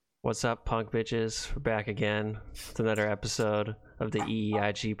What's up, punk bitches? We're back again with another episode of the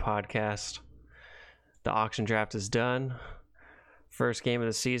EEIG podcast. The auction draft is done. First game of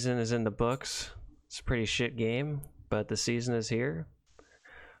the season is in the books. It's a pretty shit game, but the season is here.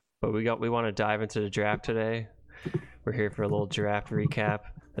 But we want to dive into the draft today. We're here for a little draft recap,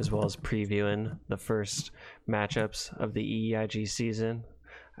 as well as previewing the first matchups of the EEIG season.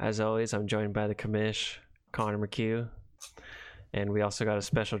 As always, I'm joined by the commish, Connor McHugh. And we also got a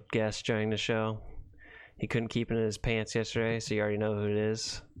special guest joining the show. He couldn't keep it in his pants yesterday, so you already know who it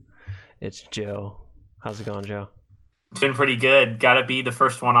is. It's Joe. How's it going, Joe? It's been pretty good. Gotta be the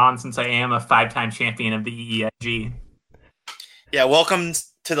first one on since I am a 5-time champion of the EEIG. Yeah, welcome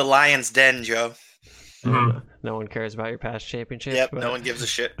to the Lion's Den, Joe. Mm-hmm. No one cares about your past championships. Yep, no one gives a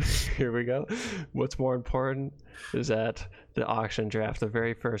shit. Here we go. What's more important is that the auction draft, the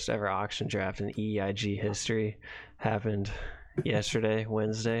very first ever auction draft in EEIG history, happened yesterday,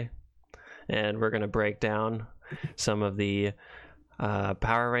 Wednesday, and we're going to break down some of the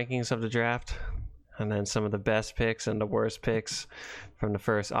power rankings of the draft, and then some of the best picks and the worst picks from the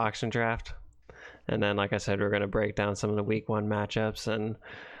first auction draft. And then, like I said, we're going to break down some of the week one matchups, and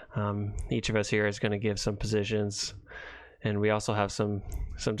each of us here is going to give some positions, and we also have some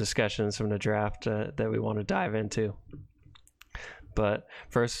discussions from the draft that we want to dive into. But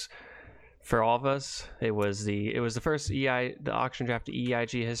first, for all of us, it was the first the auction draft to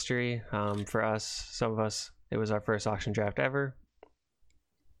EEIG history. For us, some of us, it was our first auction draft ever.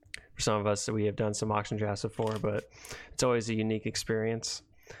 For some of us, we have done some auction drafts before, but it's always a unique experience.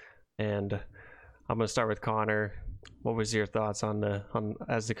 And I'm going to start with Connor. What was your thoughts as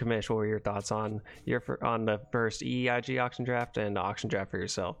the commish? What were your thoughts on the first EEIG auction draft and the auction draft for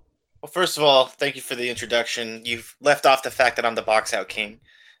yourself? Well, first of all, thank you for the introduction. You've left off the fact that I'm the box out king,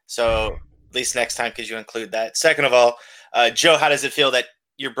 so at least next time could you include that. Second of all, Joe, how does it feel that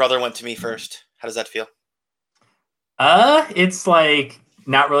your brother went to me first? How does that feel? It's like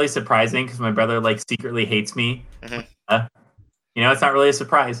not really surprising because my brother like secretly hates me. Mm-hmm. It's not really a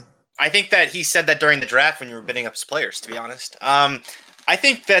surprise. I think that he said that during the draft when you were bidding up his players, to be honest. I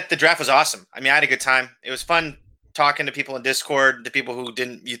think that the draft was awesome. I mean, I had a good time. It was fun talking to people in Discord, the people who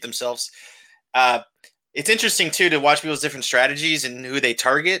didn't mute themselves. It's interesting, too, to watch people's different strategies and who they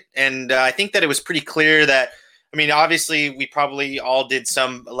target. And I think that it was pretty clear that, I mean, obviously, we probably all did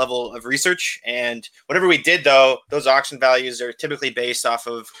some level of research. And whatever we did, though, those auction values are typically based off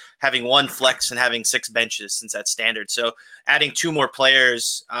of having one flex and having 6 benches, since that's standard. So adding 2 more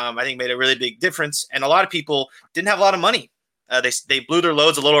players, I think, made a really big difference. And a lot of people didn't have a lot of money. They blew their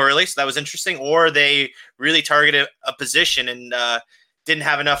loads a little early, so that was interesting. Or they really targeted a position and didn't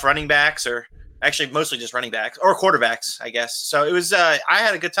have enough running backs, or actually mostly just running backs or quarterbacks, I guess. So it was. I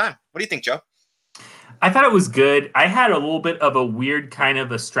had a good time. What do you think, Joe? I thought it was good. I had a little bit of a weird kind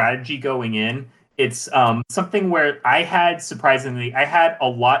of a strategy going in. It's something where I had a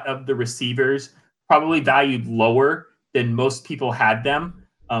lot of the receivers probably valued lower than most people had them,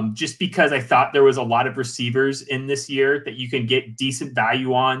 just because I thought there was a lot of receivers in this year that you can get decent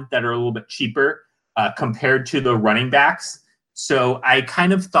value on that are a little bit cheaper compared to the running backs. So I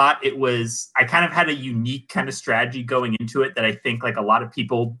kind of thought I kind of had a unique kind of strategy going into it that I think like a lot of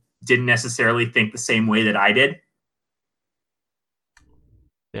people didn't necessarily think the same way that I did.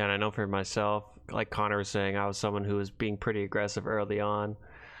 Yeah, and I know for myself, like Connor was saying, I was someone who was being pretty aggressive early on.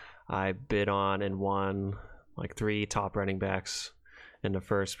 I bid on and won like 3 top running backs in the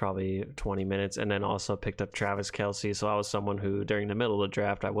first probably 20 minutes, and then also picked up Travis Kelce. So I was someone who, during the middle of the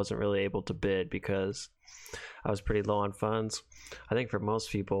draft, I wasn't really able to bid because I was pretty low on funds. I think for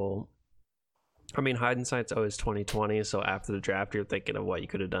most people, I mean, hindsight's always 20/20, so after the draft, you're thinking of what you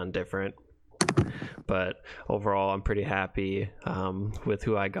could have done different. But overall, I'm pretty happy with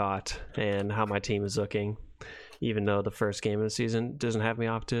who I got and how my team is looking, even though the first game of the season doesn't have me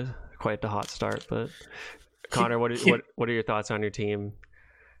off to quite the hot start. But Connor, what are your thoughts on your team?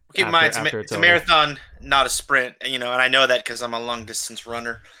 Keep in mind, it's a marathon, not a sprint. And I know that because I'm a long-distance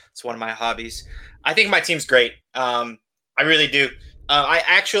runner. It's one of my hobbies. I think my team's great. I really do. I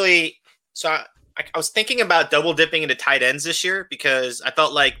was thinking about double dipping into tight ends this year because I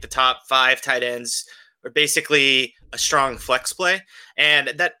felt like the top 5 tight ends were basically a strong flex play, and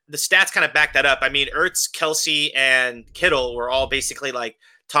that the stats kind of back that up. I mean, Ertz, Kelce, and Kittle were all basically like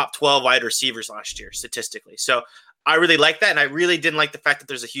top 12 wide receivers last year statistically. So I really like that, and I really didn't like the fact that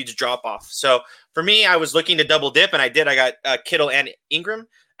there's a huge drop off. So for me, I was looking to double dip, and I did. I got Kittle and Ingram.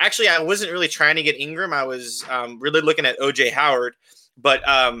 Actually, I wasn't really trying to get Ingram. I was really looking at OJ Howard, but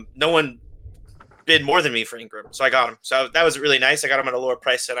no one bid more than me for Ingram, so I got him. So that was really nice. I got him at a lower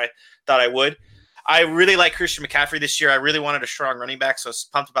price than I thought I would. I really like Christian McCaffrey this year. I really wanted a strong running back, so I was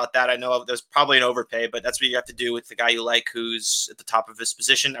pumped about that. I know there's probably an overpay, but that's what you have to do with the guy you like who's at the top of his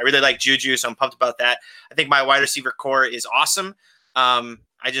position. I really like Juju, so I'm pumped about that. I think my wide receiver core is awesome.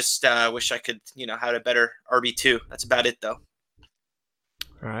 I just wish I could, had a better RB2. That's about it, though.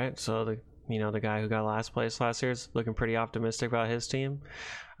 All right, so the guy who got last place last year is looking pretty optimistic about his team.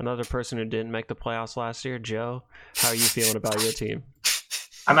 Another person who didn't make the playoffs last year, Joe, how are you feeling about your team?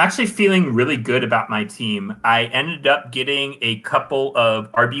 I'm actually feeling really good about my team. I ended up getting a couple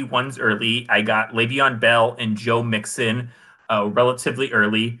of RB1s early. I got Le'Veon Bell and Joe Mixon relatively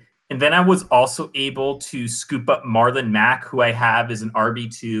early. And then I was also able to scoop up Marlon Mack, who I have as an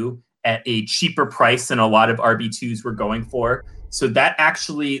RB2 at a cheaper price than a lot of RB2s were going for. So that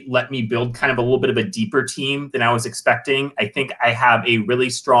actually let me build kind of a little bit of a deeper team than I was expecting. I think I have a really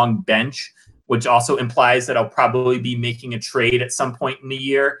strong bench, which also implies that I'll probably be making a trade at some point in the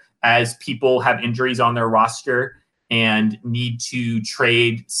year as people have injuries on their roster and need to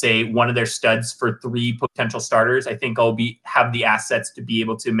trade, say, one of their studs for 3 potential starters. I think I'll have the assets to be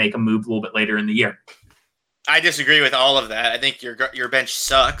able to make a move a little bit later in the year. I disagree with all of that. I think your bench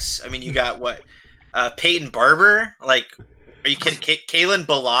sucks. I mean, you got what? Peyton Barber? Like, are you kidding? Kalen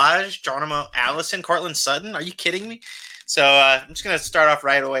Ballage, Geronimo Allison, Cortland Sutton? Are you kidding me? So I'm just going to start off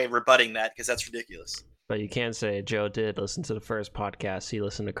right away rebutting that because that's ridiculous. But you can say Joe did listen to the first podcast. He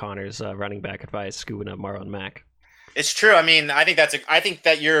listened to Connor's running back advice, scooping up Marlon Mack. It's true. I mean, I think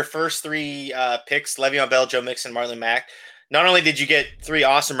that your first 3 picks, Le'Veon Bell, Joe Mixon, Marlon Mack, not only did you get 3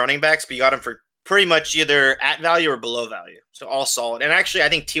 awesome running backs, but you got them for pretty much either at value or below value. So all solid. And actually, I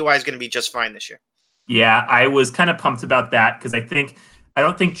think T.Y. is going to be just fine this year. Yeah, I was kind of pumped about that because I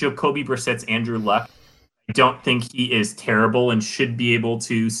don't think Jacoby Brissett's Andrew Luck. I don't think he is terrible and should be able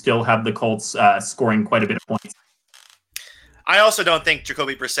to still have the Colts scoring quite a bit of points. I also don't think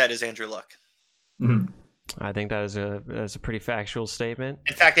Jacoby Brissett is Andrew Luck. Mm-hmm. I think that is a pretty factual statement.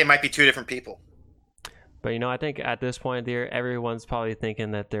 In fact, they might be 2 different people. But, I think at this point of the year, everyone's probably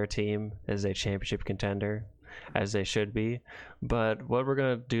thinking that their team is a championship contender, as they should be. But what we're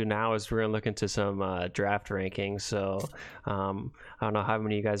going to do now is we're going to look into some draft rankings. So I don't know how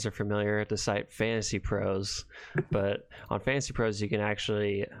many of you guys are familiar with the site Fantasy Pros, but on Fantasy Pros, you can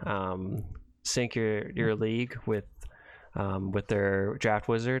actually sync your league with their draft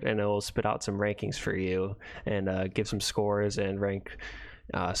wizard, and it will spit out some rankings for you and give some scores and rank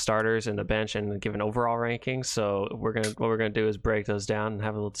starters in the bench and give an overall ranking. So what we're gonna do is break those down and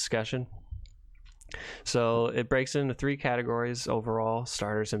have a little discussion. So it breaks into 3 categories overall: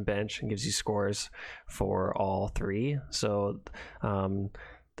 starters and bench, and gives you scores for all 3. So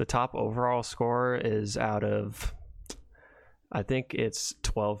the top overall score is out of, I think it's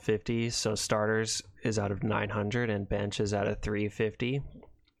 1250. So starters is out of 900 and bench is out of 350.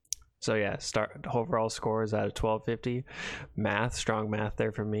 So yeah, overall score is out of 1250. Strong math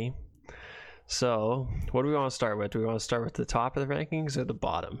there for me. So what do we want to start with? Do we want to start with the top of the rankings or the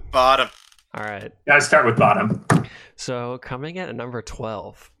bottom? Bottom. All right. Gotta start with bottom. So coming at number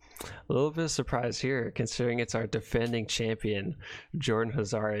 12, a little bit of surprise here, considering it's our defending champion, Jordan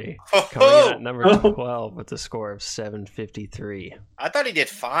Hazari, coming in at number 12 with a score of 753. I thought he did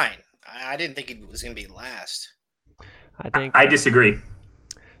fine. I didn't think he was going to be last. I disagree.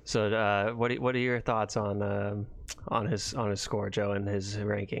 So, what are your thoughts on his score, Joe, and his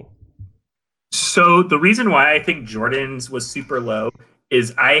ranking? So the reason why I think Jordan's was super low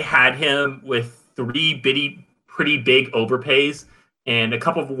is I had him with 3 pretty big overpays, and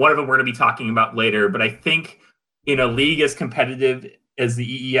one of them we're going to be talking about later. But I think in a league as competitive as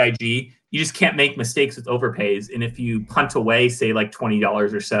the EEIG, you just can't make mistakes with overpays. And if you punt away, say like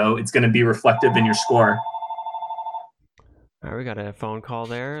 $20 or so, it's going to be reflective in your score. All right, we got a phone call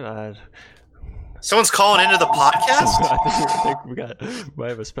there. Someone's calling into the podcast? I think we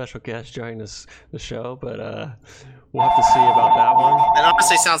have a special guest joining us the show, but we'll have to see about that one. It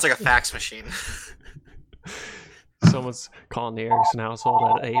honestly sounds like a fax machine. Someone's calling the Erickson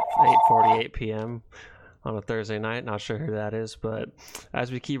household at 8:48 p.m. on a Thursday night. Not sure who that is, but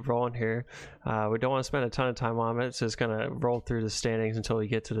as we keep rolling here, we don't want to spend a ton of time on it, so it's going to roll through the standings until we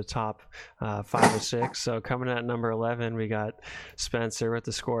get to the top 5 or 6. So coming at number 11, we got Spencer with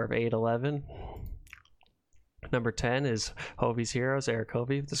the score of 811. Number 10 is Hovey's Heroes, Eric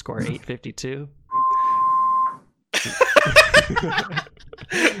Hovey with the score 852.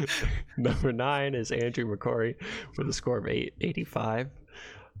 Number 9 is Andrew McCory with a score of 885.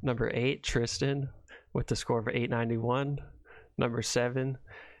 Number 8, Tristan with the score of 891. Number 7,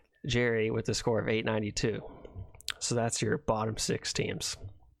 Jerry with the score of 892. So that's your bottom 6 teams.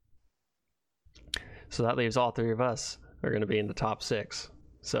 So that leaves all 3 of us are going to be in the top 6.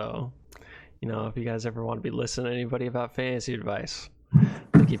 So if you guys ever want to be listening to anybody about fantasy advice,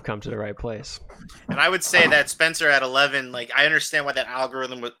 I think you've come to the right place. And I would say that Spencer at 11, like, I understand why that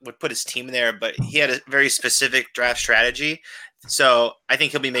algorithm would put his team there, but he had a very specific draft strategy. So I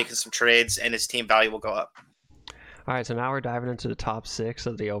think he'll be making some trades and his team value will go up. All right, so now we're diving into the top 6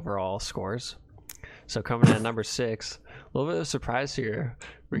 of the overall scores. So coming in at number 6, a little bit of a surprise here.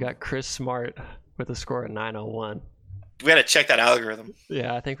 We got Chris Smart with a score of 901. We got to check that algorithm.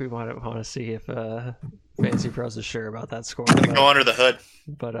 Yeah, I think we want to see if Fantasy Pros is sure about that score. Go under the hood.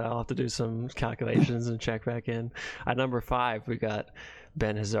 But I'll have to do some calculations and check back in. At number 5, we got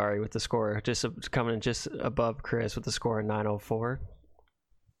Ben Hazari with the score coming in just above Chris with the score of 904.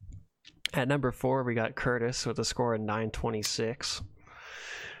 At number 4, we got Curtis with a score of 926.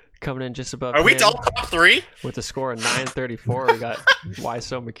 Coming in just above. Are we all top 3? With a score of 934, we got Why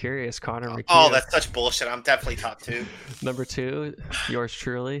So Mercurius, Connor McKee. Oh, that's such bullshit. I'm definitely top 2. Number 2, yours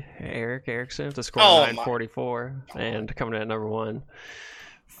truly, Erik Erickson with a score of 944. And coming in at number 1,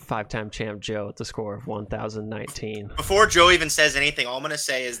 5-time champ Joe with the score of 1019. Before Joe even says anything, all I'm going to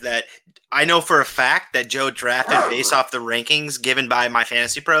say is that I know for a fact that Joe drafted based off the rankings given by My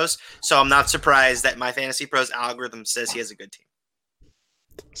Fantasy Pros. So I'm not surprised that My Fantasy Pros algorithm says he has a good team.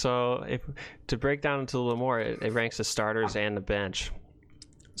 So to break down into a little more, it ranks the starters and the bench.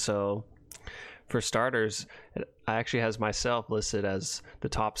 So for starters, I actually has myself listed as the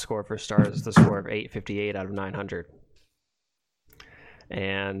top score for starters, the score of 858 out of 900.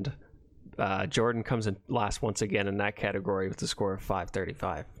 And Jordan comes in last once again in that category with the score of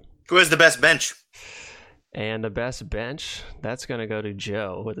 535. Who has the best bench? And the best bench, that's going to go to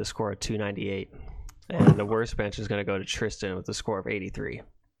Joe with a score of 298. And the worst bench is going to go to Tristan with a score of 83.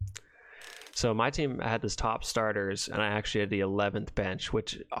 So my team had his top starters, and I actually had the 11th bench,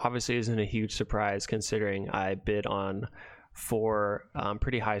 which obviously isn't a huge surprise considering I bid on 4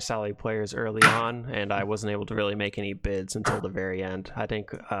 pretty high salary players early on, and I wasn't able to really make any bids until the very end. I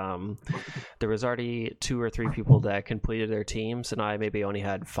think there was already 2 or 3 people that completed their teams, and I maybe only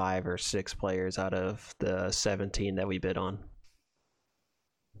had 5 or 6 players out of the 17 that we bid on.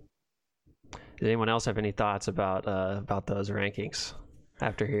 Does anyone else have any thoughts about those rankings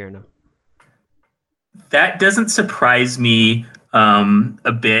after hearing them? That doesn't surprise me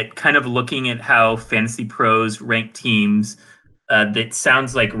a bit. Kind of looking at how Fantasy Pros rank teams, that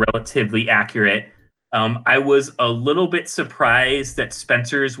sounds like relatively accurate. I was a little bit surprised that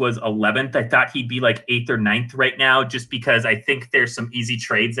Spencer's was 11th. I thought he'd be like 8th or 9th right now, just because I think there's some easy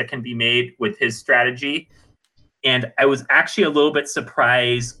trades that can be made with his strategy. And I was actually a little bit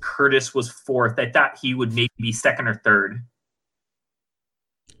surprised Curtis was 4th. I thought he would maybe be 2nd or 3rd.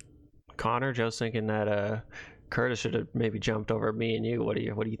 Connor, Joe's thinking that Curtis should have maybe jumped over me and you. What are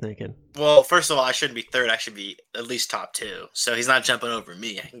you thinking? Well, first of all, I shouldn't be 3rd. I should be at least top 2. So he's not jumping over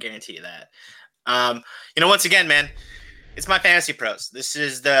me. I can guarantee you that. Once again, man, it's My Fantasy Pros. This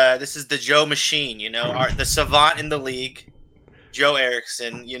is the Joe machine. The savant in the league, Joe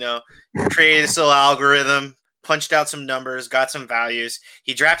Erickson. Created this little algorithm. Punched out some numbers, got some values.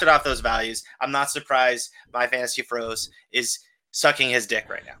 He drafted off those values. I'm not surprised My Fantasy Pros is sucking his dick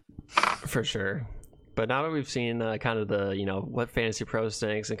right now. For sure. But now that we've seen kind of the, what Fantasy Pros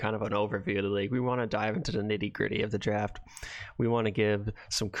thinks and kind of an overview of the league, we want to dive into the nitty gritty of the draft. We want to give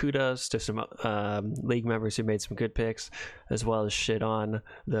some kudos to some league members who made some good picks, as well as shit on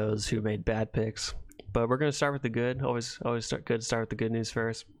those who made bad picks. But we're going to start with the good. Always good to start with the good news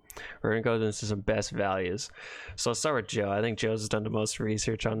first. We're going to go into some best values. So let's start with Joe. I think Joe's done the most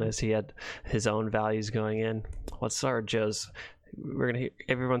research on this. He had his own values going in. Let's start with Joe's.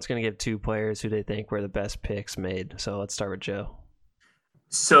 Everyone's going to give 2 players who they think were the best picks made. So let's start with Joe.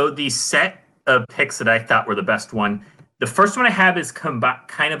 So the set of picks that I thought were the best one, the first one I have is kind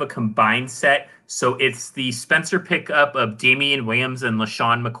of a combined set. So it's the Spencer pickup of Damian Williams and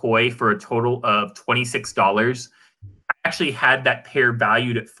LaShawn McCoy for a total of $26. Actually had that pair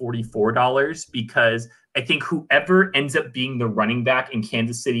valued at $44 because I think whoever ends up being the running back in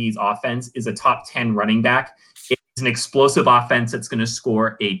Kansas City's offense is a top 10 running back. It's an explosive offense that's going to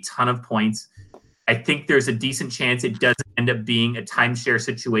score a ton of points. I think there's a decent chance it doesn't end up being a timeshare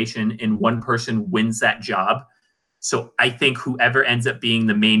situation and one person wins that job. So I think whoever ends up being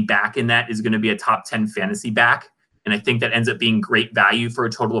the main back in that is going to be a top 10 fantasy back. And I think that ends up being great value for a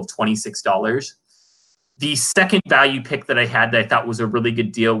total of $26. The second value pick that I had that I thought was a really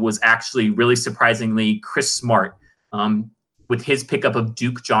good deal was actually, really surprisingly, Chris Smart with his pickup of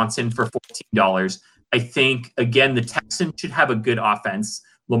Duke Johnson for $14. I think, again, the Texans should have a good offense.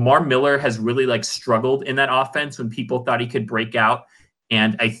 Lamar Miller has really struggled in that offense when people thought he could break out.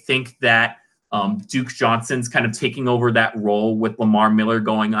 And I think that Duke Johnson's kind of taking over that role with Lamar Miller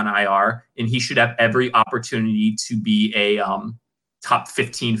going on IR, and he should have every opportunity to be a top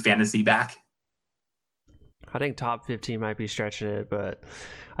 15 fantasy back. I think top 15 might be stretching it, but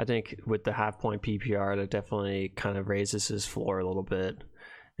I think with the half-point PPR, that definitely kind of raises his floor a little bit.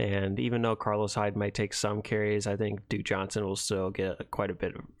 And even though Carlos Hyde might take some carries, I think Duke Johnson will still get quite a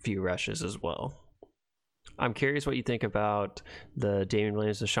few rushes as well. I'm curious what you think about the Damian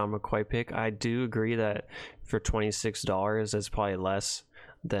Williams and Sean McCoy pick. I do agree that for $26, that's probably less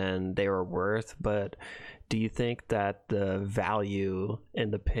than they were worth, but do you think that the value in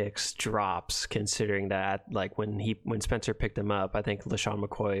the picks drops considering that, like, when Spencer picked him up, I think LaShawn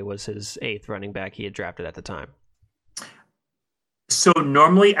McCoy was his 8th running back he had drafted at the time? So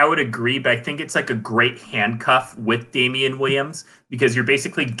normally I would agree, but I think it's like a great handcuff with Damian Williams because you're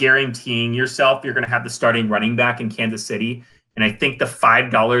basically guaranteeing yourself you're going to have the starting running back in Kansas City. And I think the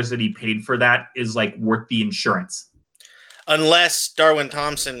 $5 that he paid for that is like worth the insurance. Unless Darwin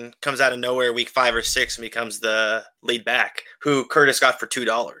Thompson comes out of nowhere week 5 or 6 and becomes the lead back, who Curtis got for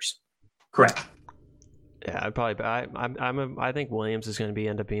 $2. Correct. Yeah, I think Williams is going to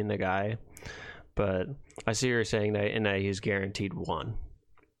end up being the guy, but I see you're saying that, and that he's guaranteed 1.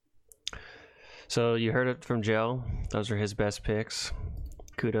 So you heard it from Joe. Those are his best picks.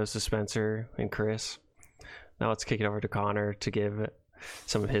 Kudos to Spencer and Chris. Now let's kick it over to Connor to give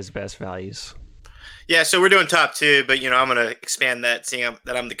some of his best values. Yeah, so we're doing top 2, but I'm going to expand that, seeing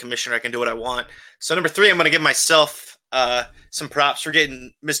that I'm the commissioner. I can do what I want. So number 3, I'm going to give myself some props for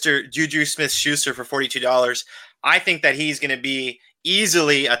getting Mr. Juju Smith-Schuster for $42. I think that he's going to be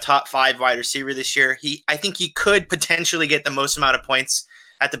easily a top 5 wide receiver this year. I think he could potentially get the most amount of points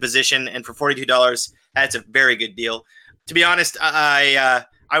at the position, and for $42, that's a very good deal. To be honest, I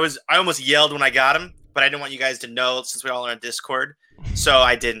almost yelled when I got him, but I didn't want you guys to know since we all are on Discord, so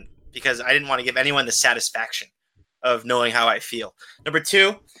I didn't, because I didn't want to give anyone the satisfaction of knowing how I feel. Number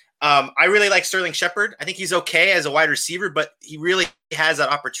 2, I really like Sterling Shepard. I think he's okay as a wide receiver, but he really has that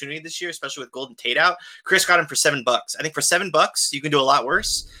opportunity this year, especially with Golden Tate out. Chris got him for $7. I think for $7, you can do a lot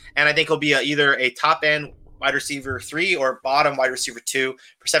worse. And I think he'll be either a top end wide receiver 3 or bottom wide receiver 2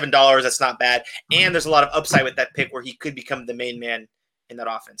 for $7. That's not bad. And there's a lot of upside with that pick where he could become the main man in that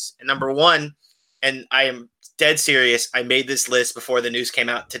offense. And number 1, and I am dead serious, I made this list before the news came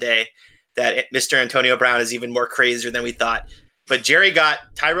out today that Mr. Antonio Brown is even more crazier than we thought. But Jerry got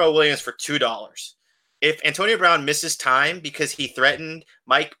Tyrell Williams for $2. If Antonio Brown misses time because he threatened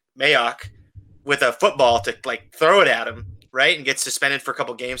Mike Mayock with a football to throw it at him, right, and gets suspended for a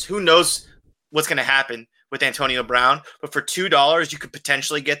couple games, who knows what's going to happen with Antonio Brown? But for $2, you could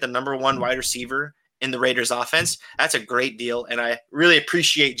potentially get the number 1 wide receiver in the Raiders offense. That's a great deal, and I really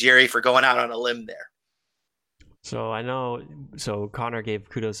appreciate Jerry for going out on a limb there. So Connor gave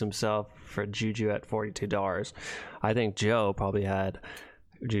kudos himself for Juju at $42. I think Joe probably had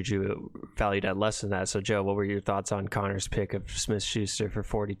Juju valued at less than that. So Joe, what were your thoughts on Connor's pick of Smith-Schuster for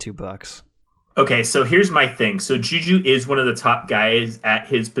 $42? Okay, so here's my thing. So Juju is one of the top guys at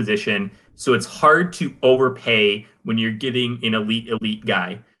his position, so it's hard to overpay when you're getting an elite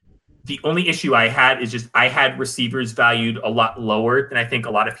guy. The only issue I had is just I had receivers valued a lot lower than I think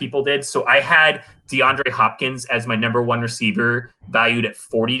a lot of people did. So I had DeAndre Hopkins as my number 1 receiver valued at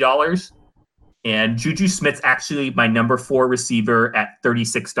 $40. And Juju Smith's actually my number 4 receiver at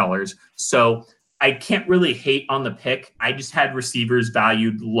 $36. So I can't really hate on the pick. I just had receivers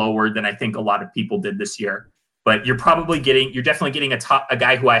valued lower than I think a lot of people did this year. But you're definitely getting a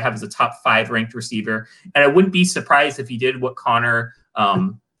guy who I have as a top 5 ranked receiver. And I wouldn't be surprised if he did what Connor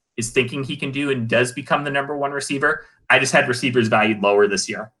is thinking he can do and does become the number 1 receiver. I just had receivers valued lower this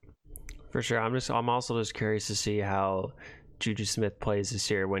year. For sure. I'm also just curious to see how Juju Smith plays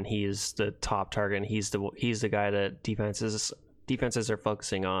this year when he is the top target and he's the guy that defenses are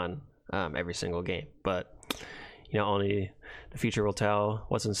focusing on every single game. But only the future will tell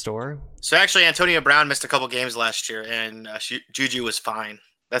what's in store. So actually, Antonio Brown missed a couple games last year, and Juju was fine.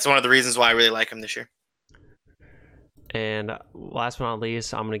 That's one of the reasons why I really like him this year. And last but not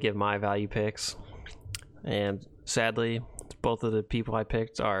least, I'm going to give my value picks. And sadly, both of the people I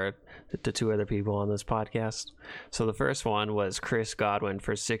picked are the 2 other people on this podcast. So the first one was Chris Godwin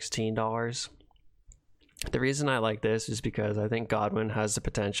for $16. The reason I like this is because I think Godwin has the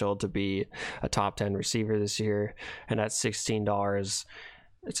potential to be a top 10 receiver this year. And at $16,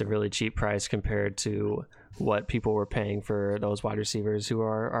 it's a really cheap price compared to what people were paying for those wide receivers who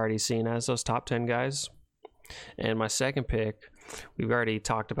are already seen as those top 10 guys. And my second pick, we've already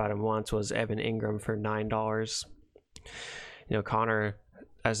talked about him once, was Evan Ingram for $9. Connor,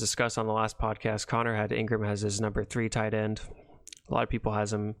 as discussed on the last podcast, Connor had Ingram as his number 3 tight end A lot of people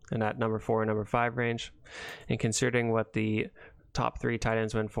has him in that number 4 and number 5 range. And considering what the top 3 tight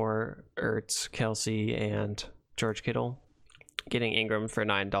ends went for, Ertz, Kelsey, and George Kittle, getting Ingram for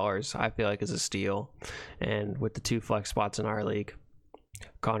 $9 I feel like is a steal. And with the 2 flex spots in our league,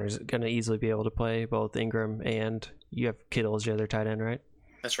 Connor's going to easily be able to play both Ingram and you have Kittle as your other tight end, right?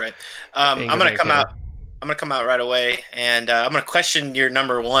 That's right. I'm going to come out. I'm going to come out right away, and I'm going to question your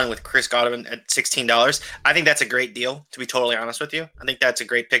number 1 with Chris Godwin at $16. I think that's a great deal, to be totally honest with you. I think that's a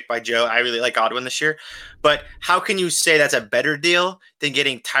great pick by Joe. I really like Godwin this year. But how can you say that's a better deal than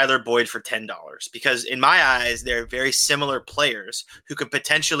getting Tyler Boyd for $10? Because in my eyes, they're very similar players who could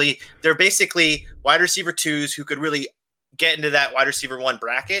potentially – they're basically wide receiver 2s who could really get into that wide receiver 1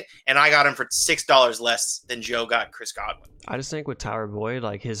 bracket, and I got him for $6 less than Joe got Chris Godwin. I just think with Tyler Boyd,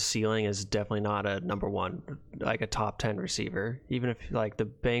 like his ceiling is definitely not a number 1, like a top 10 receiver. Even if like the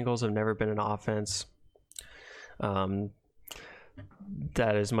Bengals have never been an offense that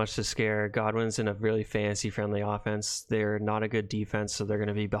is much to scare. Godwin's in a really fantasy friendly offense. They're not a good defense, so they're going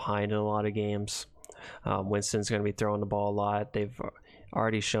to be behind in a lot of games. Winston's going to be throwing the ball a lot. They've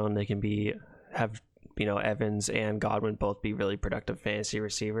already shown they can have Evans and Godwin both be really productive fantasy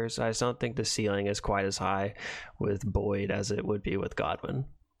receivers. I just don't think the ceiling is quite as high with Boyd as it would be with Godwin.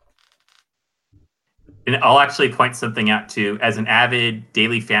 And I'll actually point something out too. As an avid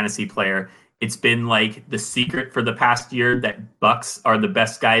daily fantasy player, it's been like the secret for the past year that Bucks are the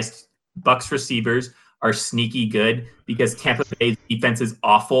best guys. Bucks receivers are sneaky good because Tampa Bay's defense is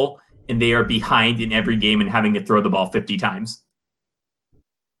awful and they are behind in every game and having to throw the ball 50 times.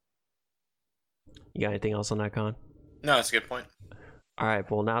 You got anything else on that, Con? No, that's a good point. All right,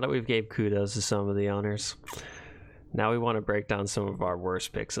 well, now that we've gave kudos to some of the owners, now we want to break down some of our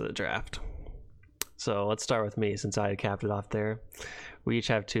worst picks of the draft. So let's start with me since I capped it off there. We each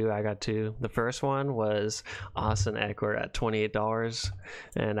have 2. I got 2. The first one was Austin Eckler at $28,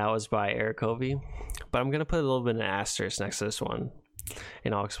 and that was by Eric Covey. But I'm going to put a little bit of an asterisk next to this one,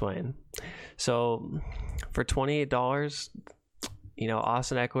 and I'll explain. So for $28,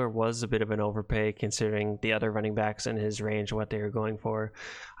 Austin Eckler was a bit of an overpay considering the other running backs in his range, what they were going for.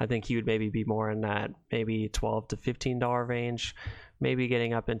 I think he would maybe be more in that maybe $12 to $15 range, maybe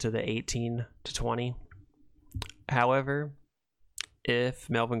getting up into the 18 to 20. However, if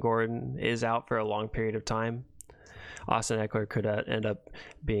Melvin Gordon is out for a long period of time, Austin Eckler could end up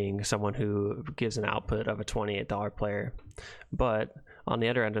being someone who gives an output of a $28 player. But on the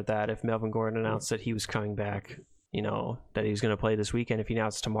other end of that, if Melvin Gordon announced that he was coming back, that he was going to play this weekend, if he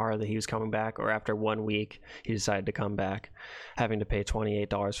announced tomorrow that he was coming back, or after 1 week he decided to come back, having to pay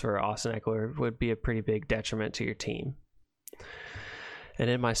 $28 for Austin Eckler would be a pretty big detriment to your team. And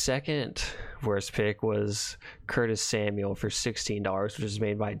then my second worst pick was Curtis Samuel for $16, which was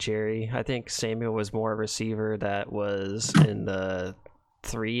made by Jerry. I think Samuel was more a receiver that was in the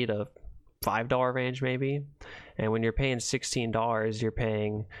 $3 to $5 range maybe. And when you're paying $16, you're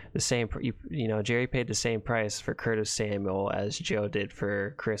paying the same, Jerry paid the same price for Curtis Samuel as Joe did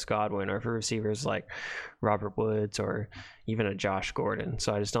for Chris Godwin, or for receivers like Robert Woods or even a Josh Gordon.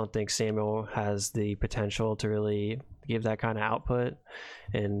 So I just don't think Samuel has the potential to really give that kind of output,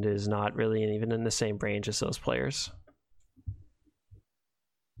 and is not really even in the same range as those players.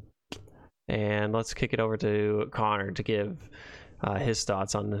 And let's kick it over to Connor to give his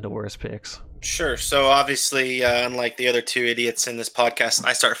thoughts on the worst picks. Sure. So obviously, unlike the other 2 idiots in this podcast,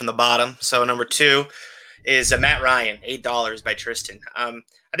 I start from the bottom. So number 2 is Matt Ryan, $8 by Tristan.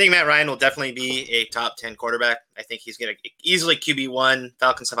 I think Matt Ryan will definitely be a top 10 quarterback. I think he's going to easily QB1.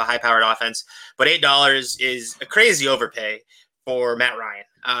 Falcons have a high-powered offense, but $8 is a crazy overpay for Matt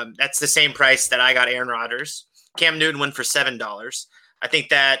Ryan. That's the same price that I got Aaron Rodgers. Cam Newton went for $7. I think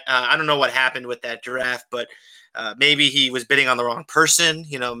that I don't know what happened with that draft, but maybe he was bidding on the wrong person.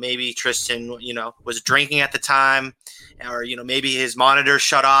 Maybe Tristan, was drinking at the time, or, maybe his monitor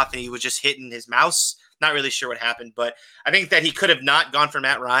shut off and he was just hitting his mouse. Not really sure what happened, but I think that he could have not gone for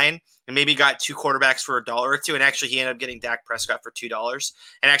Matt Ryan and maybe got 2 quarterbacks for $1 or 2. And actually he ended up getting Dak Prescott for $2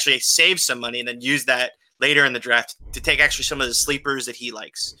 and actually saved some money and then used that later in the draft to take actually some of the sleepers that he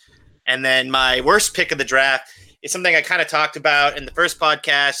likes. And then my worst pick of the draft is something I kind of talked about in the first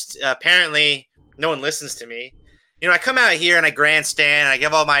podcast. Apparently no one listens to me. I come out here and I grandstand and I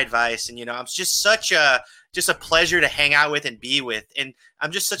give all my advice, and I'm just such a pleasure to hang out with and be with, and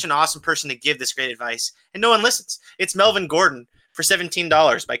I'm just such an awesome person to give this great advice, and no one listens. It's Melvin Gordon for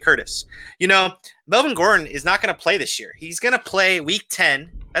 $17 by Curtis. Melvin Gordon is not going to play this year. He's going to play week 10.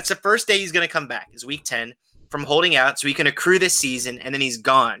 That's the first day he's going to come back, is week 10 from holding out, so he can accrue this season, and then he's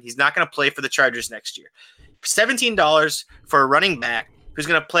gone. He's not going to play for the Chargers next year. $17 for a running back who's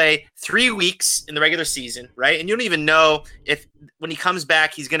going to play 3 weeks in the regular season, right? And you don't even know if when he comes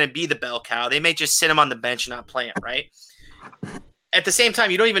back, he's going to be the bell cow. They may just sit him on the bench and not play him, right? At the same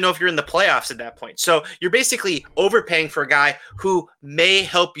time, you don't even know if you're in the playoffs at that point. So you're basically overpaying for a guy who may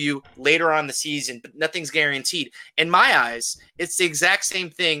help you later on in the season, but nothing's guaranteed. In my eyes, it's the exact same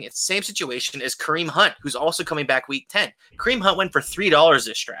thing. It's the same situation as Kareem Hunt, who's also coming back week 10. Kareem Hunt went for $3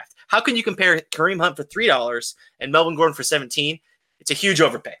 this draft. How can you compare Kareem Hunt for $3 and Melvin Gordon for $17? It's a huge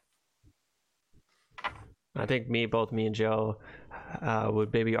overpay. I think both me and Joe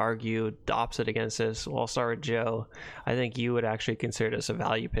would maybe argue the opposite against this. Well, I'll start with Joe. I think you would actually consider this a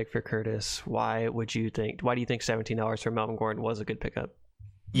value pick for Curtis. Why do you think $17 for Melvin Gordon was a good pickup?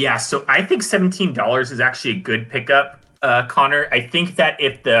 Yeah, so I think $17 is actually a good pickup, Connor. I think that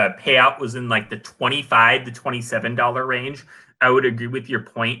if the payout was in like the $25 to $27 range, I would agree with your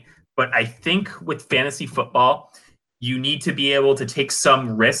point. But I think with fantasy football, you need to be able to take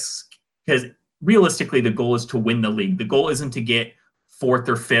some risks because realistically, the goal is to win the league. The goal isn't to get fourth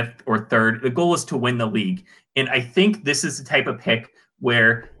or fifth or third. The goal is to win the league. And I think this is the type of pick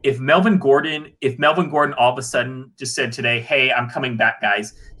where if Melvin Gordon all of a sudden just said today, hey, I'm coming back,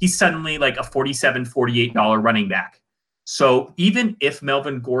 guys, he's suddenly like a $47, $48 running back. So even if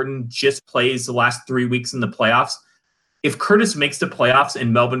Melvin Gordon just plays the last 3 weeks in the playoffs, if Curtis makes the playoffs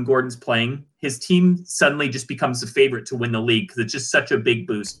and Melvin Gordon's playing, his team suddenly just becomes the favorite to win the league because it's just such a big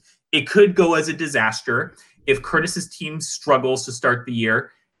boost. It could go as a disaster. If Curtis's team struggles to start the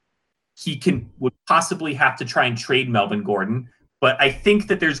year, would possibly have to try and trade Melvin Gordon. But I think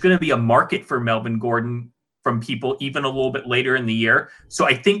that there's going to be a market for Melvin Gordon from people even a little bit later in the year. So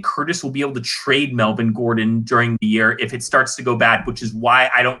I think Curtis will be able to trade Melvin Gordon during the year if it starts to go bad, which is why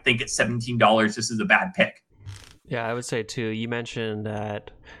I don't think at $17 this is a bad pick. Yeah, I would say too, you mentioned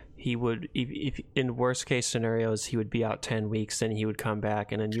that he would, if in worst case scenarios, he would be out 10 weeks, then he would come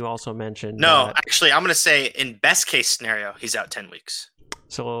back. And then you also mentioned actually, I'm going to say in best case scenario, he's out 10 weeks.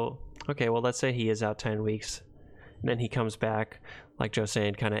 So, okay, well, let's say he is out 10 weeks. And then he comes back, like Joe's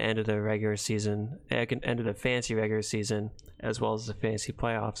saying, kind of end of the regular season, end of the fantasy regular season, as well as the fantasy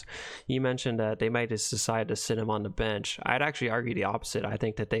playoffs. You mentioned that they might just decide to sit him on the bench. I'd actually argue the opposite. I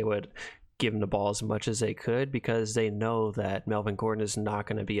think that they would give him the ball as much as they could because they know that Melvin Gordon is not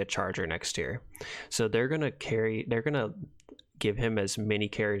going to be a Charger next year. So they're going to give him as many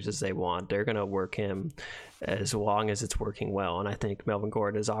carries as they want. They're going to work him as long as it's working well. And I think Melvin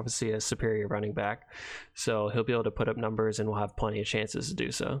Gordon is obviously a superior running back. So he'll be able to put up numbers and we'll have plenty of chances to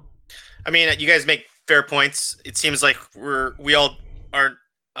do so. I mean, you guys make fair points. It seems like we all are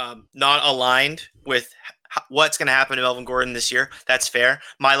not aligned with what's going to happen to Melvin Gordon this year. That's fair.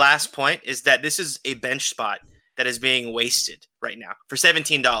 My last point is that this is a bench spot that is being wasted right now for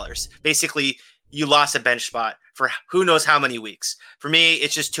 $17. Basically, you lost a bench spot for who knows how many weeks. For me,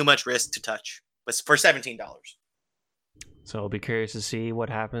 it's just too much risk to touch. But for $17. So I'll be curious to see what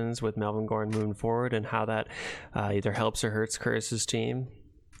happens with Melvin Gordon moving forward and how that either helps or hurts Curtis's team.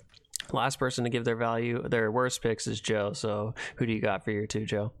 Last person to give their worst picks is Joe. So who do you got for your two,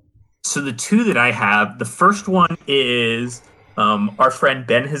 Joe? So the two that I have, the first one is our friend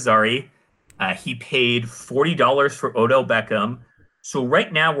Ben Hazari. He paid $40 for Odell Beckham. So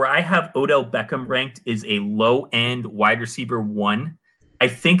right now where I have Odell Beckham ranked is a low-end wide receiver 1. I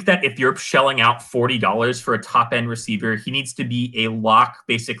think that if you're shelling out $40 for a top-end receiver, he needs to be a lock,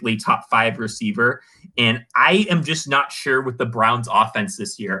 basically top 5 receiver. And I am just not sure with the Browns offense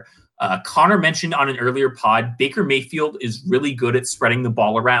this year. Connor mentioned on an earlier pod, Baker Mayfield is really good at spreading the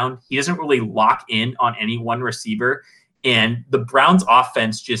ball around. He doesn't really lock in on any one receiver. And the Browns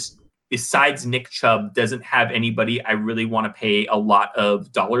offense just, besides Nick Chubb, doesn't have anybody I really want to pay a lot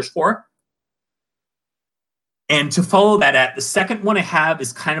of dollars for. And to follow that at, the second one I have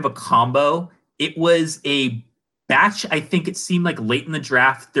is kind of a combo. It was a batch. I think it seemed like late in the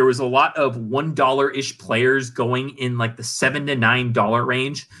draft, there was a lot of $1-ish players going in like the $7 to $9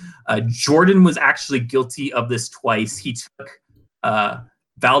 range. Jordan was actually guilty of this twice. He took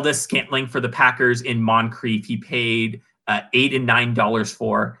Valdez Scantling for the Packers in Moncrief. He paid $8 and $9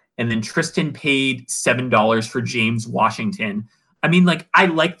 for, and then Tristan paid $7 for James Washington. I mean, like, I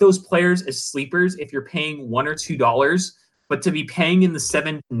like those players as sleepers if you're paying $1 or $2, but to be paying in the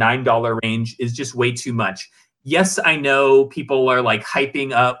 $7 to $9 range is just way too much. Yes, I know people are like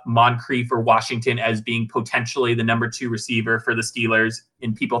hyping up Moncrief or Washington as being potentially the number 2 receiver for the Steelers.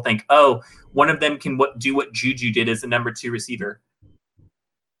 And people think, oh, one of them can do what Juju did as the number 2 receiver.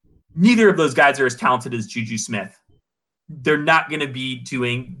 Neither of those guys are as talented as Juju Smith. They're not going to be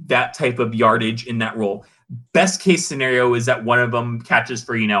doing that type of yardage in that role. Best case scenario is that one of them catches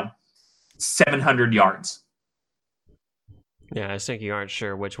for, 700 yards. Yeah, I think you aren't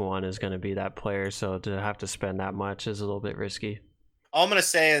sure which one is going to be that player, so to have to spend that much is a little bit risky. All I'm going to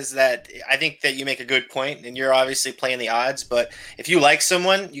say is that I think that you make a good point, and you're obviously playing the odds, but if you like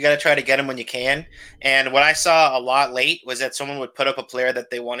someone, you got to try to get them when you can. And what I saw a lot late was that someone would put up a player that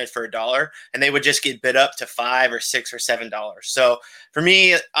they wanted for $1, and they would just get bid up to $5 or $6 or $7. So for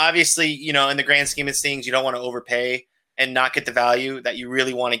me, obviously, you know, in the grand scheme of things, you don't want to overpay and not get the value that you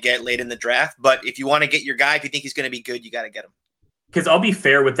really want to get late in the draft. But if you want to get your guy, if you think he's going to be good, you got to get him. Because I'll be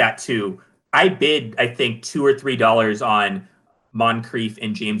fair with that too. I bid, I think, $2 or $3 on Moncrief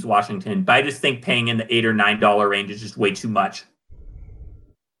and James Washington, but I just think paying in the $8 or $9 range is just way too much.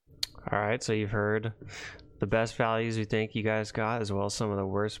 All right, so you've heard the best values you think you guys got, as well as some of the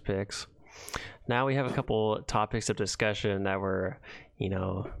worst picks. Now we have a couple topics of discussion that were, you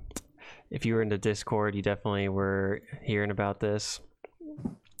know, if you were in the Discord, you definitely were hearing about this.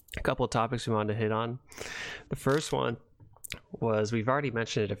 A couple of topics we wanted to hit on. The first one was, we've already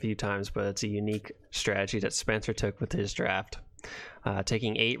mentioned it a few times, but it's a unique strategy that Spencer took with his draft,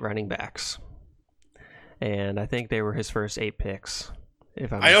 taking 8 running backs. And I think they were his first 8 picks.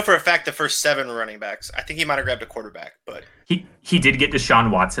 I know for a fact the first 7 were running backs. I think he might have grabbed a quarterback, but he did get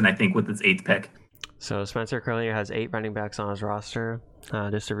Deshaun Watson, I think, with his 8th pick. So Spencer currently has 8 running backs on his roster.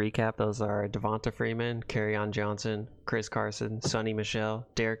 Just to recap, those are Devonta Freeman, Kerryon Johnson, Chris Carson, Sonny Michel,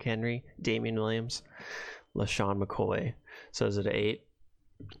 Derrick Henry, Damian Williams, LaShawn McCoy. So those are the 8.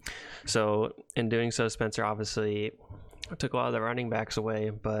 So in doing so, Spencer obviously took a lot of the running backs away,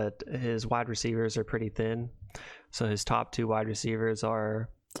 but his wide receivers are pretty thin. So his top 2 wide receivers are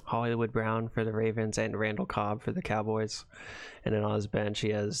Hollywood Brown for the Ravens and Randall Cobb for the Cowboys. And then on his bench, he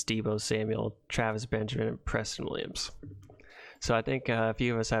has Deebo Samuel, Travis Benjamin, and Preston Williams. So I think a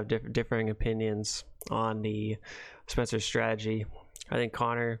few of us have differing opinions on the Spencer strategy. I think,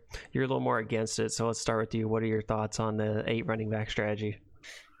 Connor, you're a little more against it. So let's start with you. What are your thoughts on the 8 running back strategy?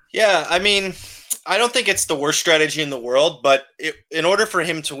 Yeah, I mean, I don't think it's the worst strategy in the world, but in order for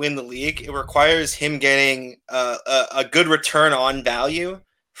him to win the league, it requires him getting a good return on value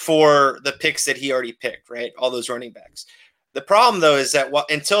for the picks that he already picked, right? All those running backs. The problem, though, is that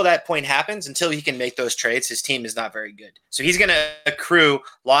until that point happens, until he can make those trades, his team is not very good. So he's going to accrue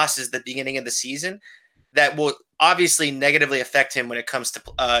losses at the beginning of the season that will obviously negatively affect him when it comes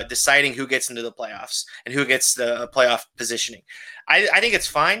to deciding who gets into the playoffs and who gets the playoff positioning. I think it's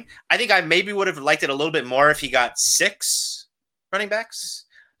fine. I think I maybe would have liked it a little bit more if he got 6 running backs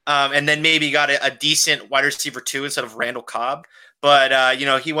and then maybe got a decent wide receiver 2 instead of Randall Cobb. But, you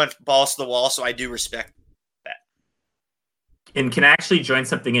know, he went balls to the wall, so I do respect that. And can I actually join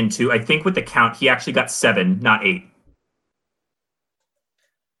something in, too? I think with the count, he actually got 7, not 8.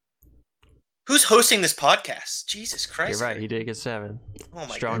 Who's hosting this podcast? Jesus Christ. You're right. He did get 7. Oh my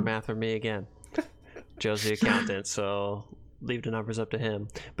Strong God. math for me again. Joe's the accountant, so leave the numbers up to him.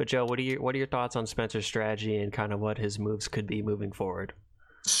 But Joe, what are your thoughts on Spencer's strategy and kind of what his moves could be moving forward?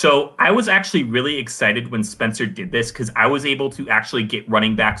 So I was actually really excited when Spencer did this because I was able to actually get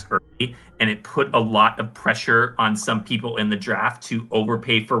running backs early, and it put a lot of pressure on some people in the draft to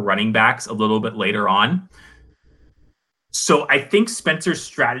overpay for running backs a little bit later on. So I think Spencer's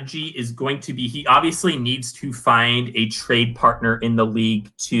strategy is going to be, he obviously needs to find a trade partner in the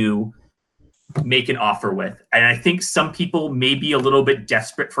league to make an offer with. And I think some people may be a little bit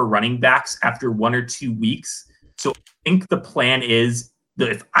desperate for running backs after 1 or 2 weeks. So I think the plan is that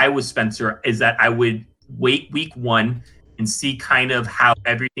if I was Spencer, is that I would wait week 1 and see kind of how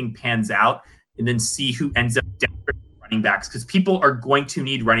everything pans out and then see who ends up desperate for running backs. Because people are going to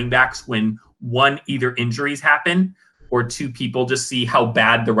need running backs when 1, either injuries happen, or 2, people just see how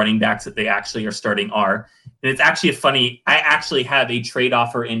bad the running backs that they actually are starting are. And it's actually I actually have a trade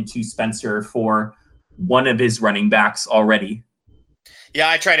offer into Spencer for one of his running backs already. Yeah,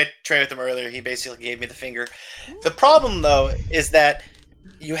 I tried to trade with him earlier. He basically gave me the finger. The problem, though, is that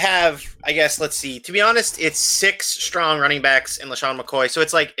you have, I guess, let's see. To be honest, it's 6 strong running backs in LaShawn McCoy. So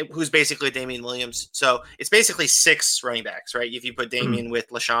it's like, who's basically Damian Williams. So it's basically 6 running backs, right? If you put Damian with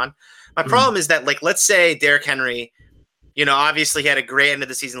LaShawn. My problem is that, like, let's say Derrick Henry, you know, obviously he had a great end of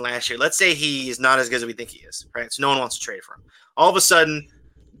the season last year. Let's say he is not as good as we think he is, right? So no one wants to trade for him. All of a sudden,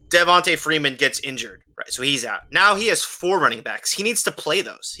 Devonta Freeman gets injured, right? So he's out. Now he has 4 running backs. He needs to play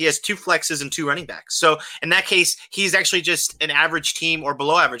those. He has 2 flexes and 2 running backs. So in that case, he's actually just an average team or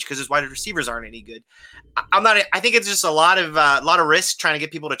below average because his wide receivers aren't any good. I think it's just a lot of risk trying to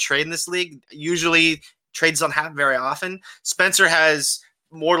get people to trade in this league. Usually trades don't happen very often. Spencer has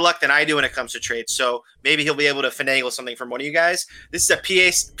more luck than I do when it comes to trades. So maybe he'll be able to finagle something from one of you guys. This is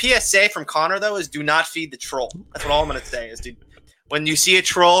a PSA from Connor, though, is do not feed the troll. That's what all I'm going to say is, dude. When you see a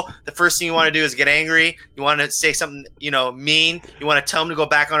troll, the first thing you want to do is get angry. You want to say something, mean. You want to tell them to go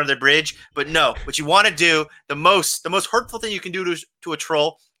back onto the bridge. But no, what you want to do, the most hurtful thing you can do to a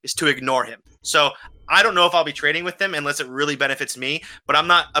troll is to ignore him. So I don't know if I'll be trading with them unless it really benefits me. But I'm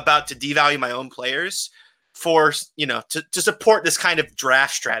not about to devalue my own players for to support this kind of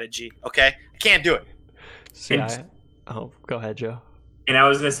draft strategy. Okay, I can't do it. Go ahead, Joe. And I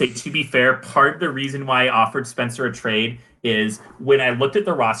was going to say, to be fair, part of the reason why I offered Spencer a trade is when I looked at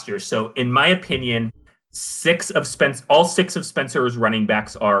the roster. So in my opinion, all six of Spencer's running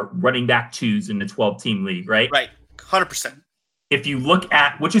backs are running back 2s in the 12-team league, right? Right, 100%. If you look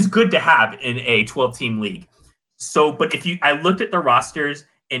at, which is good to have in a 12-team league. So, but I looked at the rosters,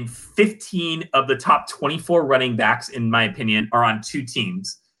 and 15 of the top 24 running backs, in my opinion, are on 2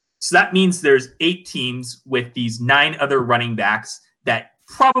 teams. So that means there's 8 teams with these 9 other running backs that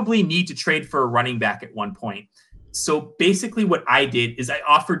probably need to trade for a running back at one point. So basically what I did is I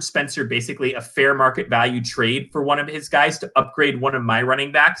offered Spencer basically a fair market value trade for one of his guys to upgrade one of my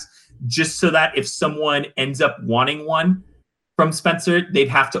running backs, just so that if someone ends up wanting one from Spencer, they'd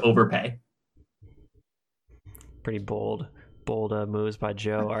have to overpay. Pretty bold moves by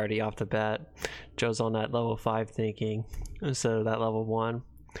Joe already off the bat. Joe's on that level 5 thinking instead of that level 1.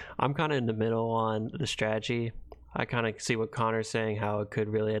 I'm kind of in the middle on the strategy. I kind of see what Connor's saying, how it could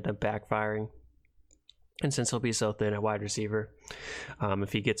really end up backfiring. And since he'll be so thin at wide receiver,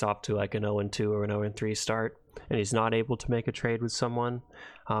 if he gets off to like an 0-2 or an 0-3 start and he's not able to make a trade with someone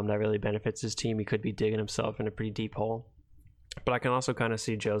that really benefits his team, he could be digging himself in a pretty deep hole. But I can also kind of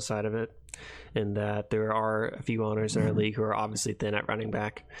see Joe's side of it, in that there are a few owners in our league who are obviously thin at running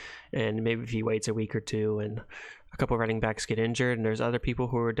back. And maybe if he waits a week or two and a couple running backs get injured, and there's other people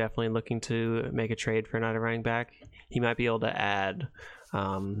who are definitely looking to make a trade for another running back, he might be able to add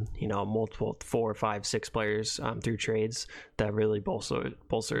multiple 4, 5, 6 players through trades that really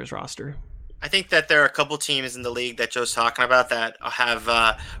bolster his roster. I think that there are a couple teams in the league that Joe's talking about that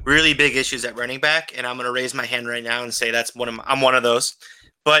have really big issues at running back, and I'm going to raise my hand right now and say I'm one of those.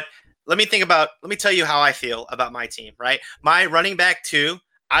 But let me tell you how I feel about my team, right? My running back 2,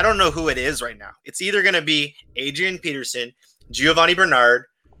 I don't know who it is right now. It's either going to be Adrian Peterson, Giovanni Bernard,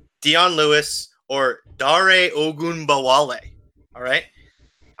 Dion Lewis, or Dare Ogunbowale. All right?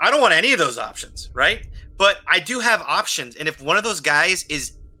 I don't want any of those options, right? But I do have options, and if one of those guys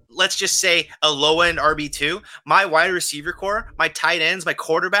is, let's just say, a low-end RB2, my wide receiver core, my tight ends, my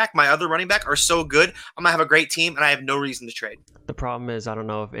quarterback, my other running back are so good, I'm going to have a great team, and I have no reason to trade. The problem is I don't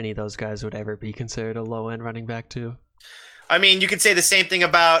know if any of those guys would ever be considered a low-end running back too. I mean, you could say the same thing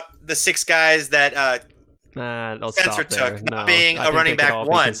about the 6 guys that Spencer took, being a running back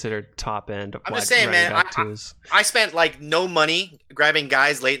 1. Considered top end. I'm just saying, man. I spent like no money grabbing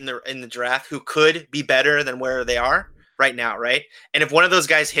guys late in the draft who could be better than where they are right now, right? And if one of those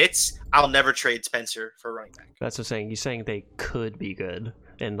guys hits, I'll never trade Spencer for a running back. That's what I'm saying. You're saying they could be good,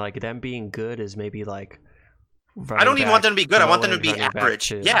 and like them being good is maybe like. I don't even want them to be good. I want them to be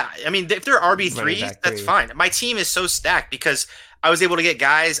average. Yeah, I mean, if they're RB3s, that's fine. My team is so stacked because I was able to get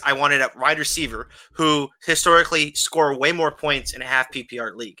guys I wanted at wide receiver who historically score way more points in a half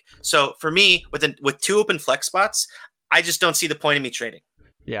PPR league. So for me, with 2 open flex spots, I just don't see the point in me trading.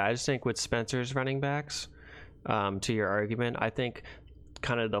 Yeah, I just think with Spencer's running backs, to your argument, I think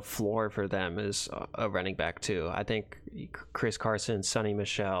kind of the floor for them is a running back too. I think Chris Carson, Sonny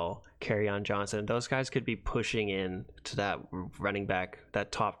Michel, Kerryon Johnson, those guys could be pushing in to that running back,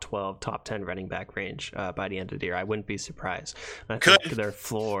 that top 12, top 10 running back range by the end of the year. I wouldn't be surprised. I think their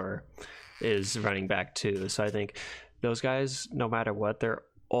floor is running back too. So I think those guys, no matter what, they're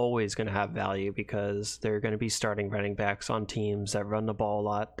always going to have value because they're going to be starting running backs on teams that run the ball a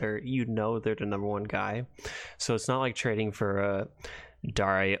lot. They're the number 1 guy. So it's not like trading for a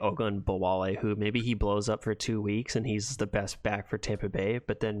Dare Ogunbowale, who maybe he blows up for 2 weeks and he's the best back for Tampa Bay,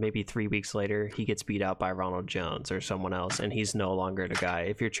 but then maybe 3 weeks later he gets beat out by Ronald Jones or someone else and he's no longer the guy.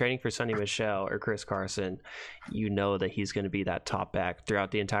 If you're trading for Sonny Michel or Chris Carson, you know that he's going to be that top back throughout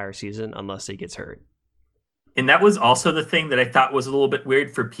the entire season unless he gets hurt. And that was also the thing that I thought was a little bit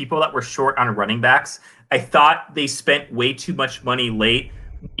weird for people that were short on running backs. I thought they spent way too much money late.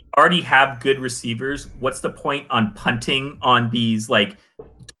 We already have good receivers. What's the point on punting on these like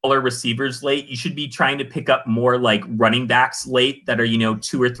dollar receivers late? You should be trying to pick up more like running backs late that are,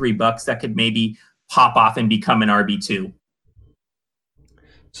 $2 or $3 that could maybe pop off and become an RB2.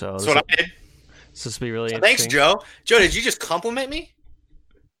 So that's what I did. So this will be really interesting. Thanks, Joe. Joe, did you just compliment me?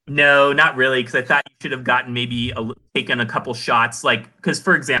 No, not really, because I thought you should have gotten taken a couple shots. Because,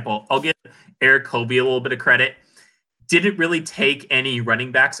 for example, I'll give Eric Colby a little bit of credit. Didn't really take any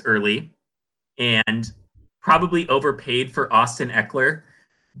running backs early, and probably overpaid for Austin Eckler,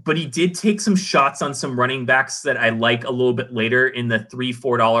 but he did take some shots on some running backs that I like a little bit later in the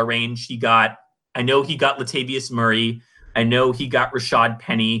 $3-4 range. I know he got Latavius Murray. I know he got Rashad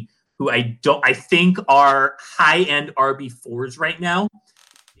Penny, who I think are high-end RB4s right now.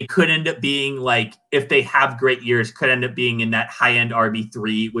 It could end up being like, if they have great years, could end up being in that high-end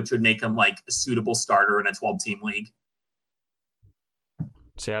RB3, which would make them like a suitable starter in a 12-team league.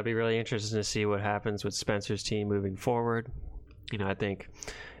 So I'd be really interested to see what happens with Spencer's team moving forward. I think,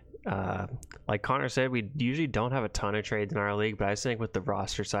 like Connor said, we usually don't have a ton of trades in our league, but I think with the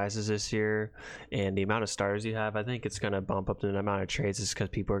roster sizes this year and the amount of starters you have, I think it's going to bump up the amount of trades just because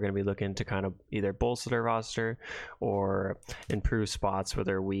people are going to be looking to kind of either bolster their roster or improve spots where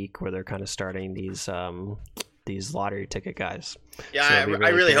they're weak, where they're kind of starting these lottery ticket guys. Yeah, so I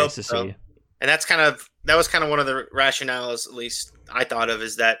really hope so. And that was kind of one of the rationales, at least I thought of,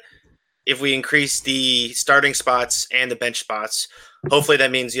 is that if we increase the starting spots and the bench spots, hopefully that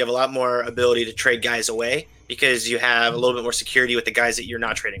means you have a lot more ability to trade guys away because you have a little bit more security with the guys that you're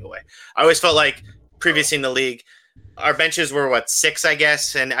not trading away. I always felt like previously in the league, our benches were 6, I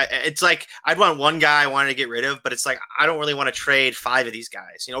guess. And it's like, I'd want one guy I wanted to get rid of, but it's like, I don't really want to trade 5 of these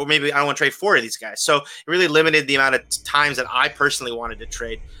guys, or maybe I don't want to trade 4 of these guys. So it really limited the amount of times that I personally wanted to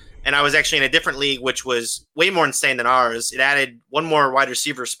trade. And I was actually in a different league, which was way more insane than ours. It added one more wide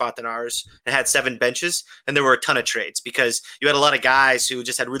receiver spot than ours. It had 7 benches, and there were a ton of trades because you had a lot of guys who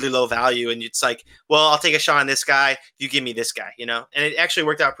just had really low value. And it's like, well, I'll take a shot on this guy. You give me this guy, And it actually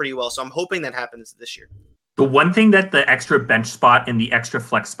worked out pretty well. So I'm hoping that happens this year. The one thing that the extra bench spot and the extra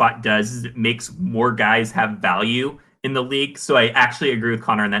flex spot does is it makes more guys have value in the league. So I actually agree with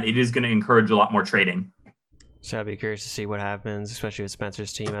Connor on that. It is going to encourage a lot more trading. So I'd be curious to see what happens, especially with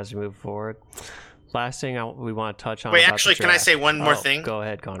Spencer's team as we move forward. Last thing we want to touch on. Wait, actually, can I say one more thing? Go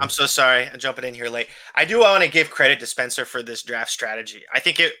ahead, Connor. I'm so sorry. I'm jumping in here late. I do want to give credit to Spencer for this draft strategy. I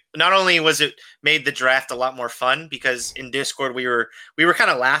think it not only made the draft a lot more fun because in Discord we were kind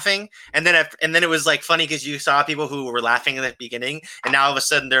of laughing, and then it was like funny because you saw people who were laughing in the beginning, and now all of a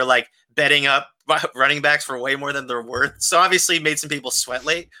sudden they're like betting up running backs for way more than they're worth. So obviously it made some people sweat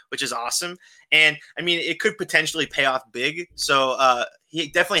late, which is awesome. And I mean, it could potentially pay off big. So he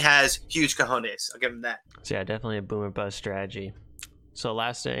definitely has huge cojones. I'll give him that. So yeah, definitely a boom and bust strategy. So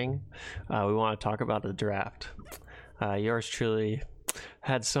last thing, we want to talk about the draft. Yours truly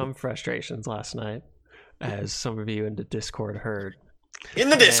had some frustrations last night, as some of you in the Discord heard. In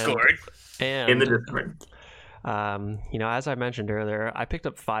the Discord. In the Discord. As I mentioned earlier, I picked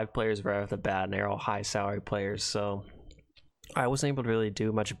up 5 players right off the bat, and they're all high salary players. So I wasn't able to really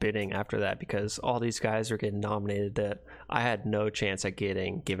do much bidding after that because all these guys were getting nominated that I had no chance at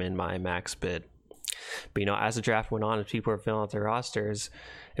getting given my max bid. But, as the draft went on and people were filling out their rosters,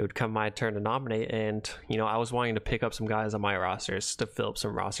 it would come my turn to nominate. And, I was wanting to pick up some guys on my rosters to fill up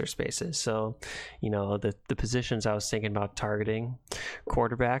some roster spaces. So, the positions I was thinking about targeting: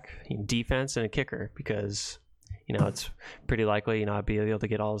 quarterback, defense, and a kicker, because, it's pretty likely, I'd be able to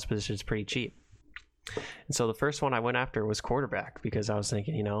get all those positions pretty cheap. And so the first one I went after was quarterback because I was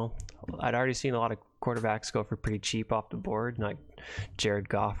thinking, I'd already seen a lot of quarterbacks go for pretty cheap off the board. Like Jared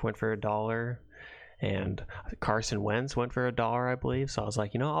Goff went for $1 and Carson Wentz went for $1, I believe. So I was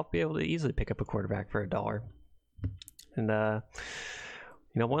like, I'll be able to easily pick up a quarterback for $1. And,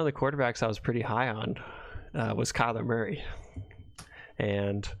 one of the quarterbacks I was pretty high on was Kyler Murray.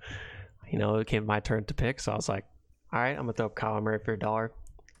 And, it came my turn to pick. So I was like, all right, I'm going to throw up Kyler Murray for $1.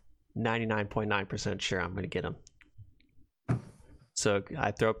 99.9% sure I'm going to get him. So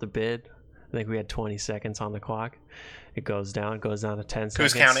I throw up the bid. I think we had 20 seconds on the clock. It goes down to 10 seconds.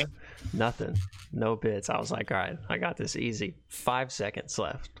 Who's counting? Nothing. No bids. I was like, all right, I got this easy. 5 seconds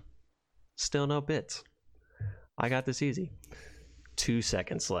left. Still no bids. I got this easy. 2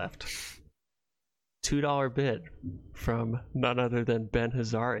 seconds left. $2 bid from none other than Ben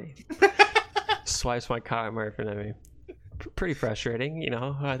Hazari. Swipes my Kyler Murray for me. Pretty frustrating,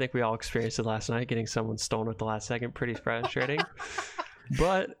 I think we all experienced it last night, getting someone stolen at the last second. Pretty frustrating.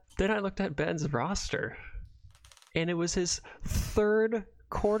 But then I looked at Ben's roster, and it was his 3rd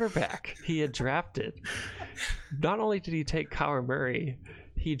quarterback he had drafted. Not only did he take Kyler Murray,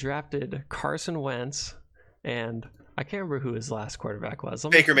 he drafted Carson Wentz, and I can't remember who his last quarterback was.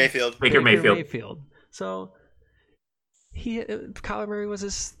 Baker Mayfield. Baker Mayfield. So Kyler Murray was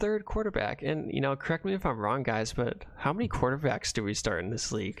his 3rd quarterback, and correct me if I'm wrong, guys, but how many quarterbacks do we start in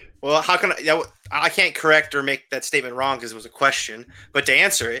this league? Well, how can I can't correct or make that statement wrong because it was a question, but to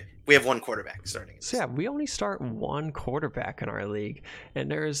answer it, we have 1 quarterback starting. So yeah, we only start 1 quarterback in our league,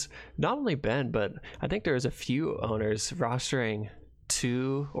 and there's not only Ben, but I think there's a few owners rostering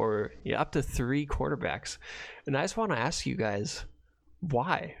 2 or up to 3 quarterbacks. And I just want to ask you guys,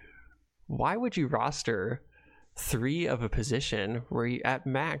 why? Why would you roster 3 of a position where at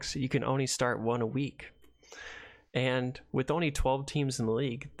max you can only start 1 a week? And with only 12 teams in the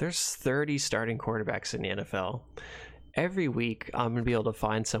league, there's 30 starting quarterbacks in the NFL. Every week, I'm going to be able to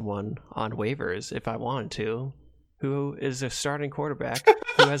find someone on waivers, if I wanted to, who is a starting quarterback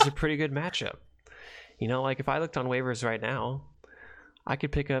who has a pretty good matchup. Like if I looked on waivers right now, I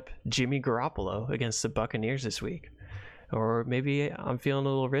could pick up Jimmy Garoppolo against the Buccaneers this week. Or maybe I'm feeling a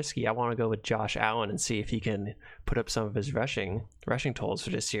little risky. I want to go with Josh Allen and see if he can put up some of his rushing totals for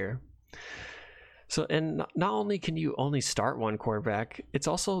this year. So, and not only can you only start one quarterback, it's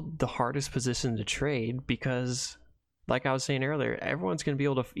also the hardest position to trade because, like I was saying earlier, everyone's going to be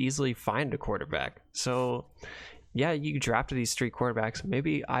able to easily find a quarterback. So, yeah, you drafted these 3 quarterbacks.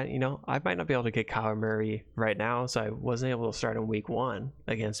 Maybe I might not be able to get Kyler Murray right now, so I wasn't able to start in week 1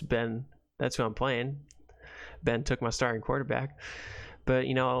 against Ben. That's who I'm playing. Ben took my starting quarterback. But,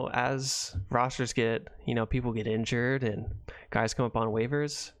 as rosters get, people get injured and guys come up on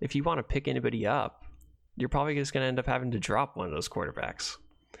waivers, if you want to pick anybody up, you're probably just going to end up having to drop one of those quarterbacks.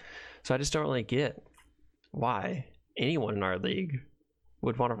 So I just don't really get why anyone in our league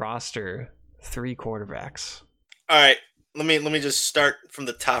would want to roster 3 quarterbacks. All right, let me just start from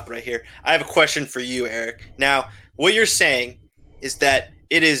the top right here. I have a question for you, Eric. Now, what you're saying is that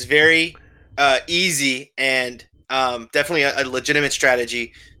it is very easy and definitely a legitimate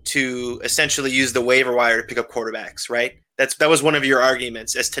strategy to essentially use the waiver wire to pick up quarterbacks, right? That was one of your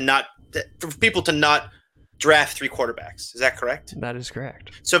arguments as to for people to not draft 3 quarterbacks. Is that correct? That is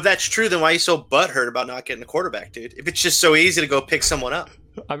correct. So if that's true, then why are you so butthurt about not getting a quarterback, dude? If it's just so easy to go pick someone up.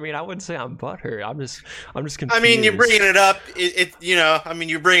 I mean, I wouldn't say I'm butthurt. I'm just confused. I mean, you're bringing it up.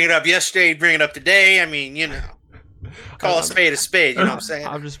 You bring it up yesterday, you bring it up today. I mean, call a spade a spade. You know what I'm saying?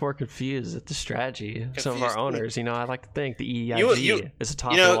 I'm just more confused at the strategy. Some of our owners, I like to think the EEIG is a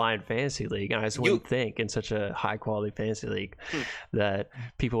top of the line fantasy league, and I just wouldn't think in such a high quality fantasy league that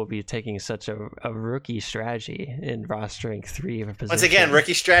people would be taking such a rookie strategy in rostering 3 of a position. Once again,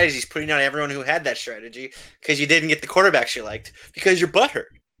 rookie strategy is putting on everyone who had that strategy because you didn't get the quarterbacks you liked because you're butthurt.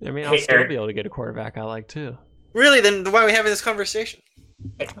 I mean, I'll still be able to get a quarterback I like too. Really? Then why are we having this conversation?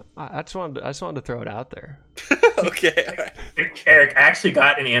 I just wanted to throw it out there. Okay. All right. Eric, I actually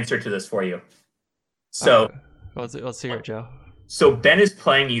got an answer to this for you. So let's hear it, Joe. So Ben is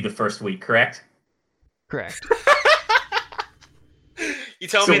playing you the first week, correct? Correct. You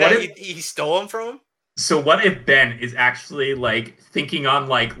tell me that he stole him from him? So what if Ben is actually thinking on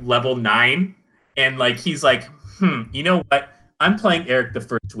level 9 and he's like, you know what? I'm playing Eric the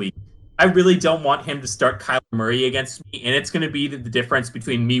first week. I really don't want him to start Kyler Murray against me, and it's going to be the difference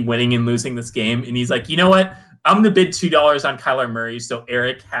between me winning and losing this game. And he's like, you know what? I'm going to bid $2 on Kyler Murray, so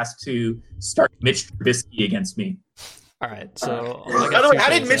Eric has to start Mitch Trubisky against me. All right, so how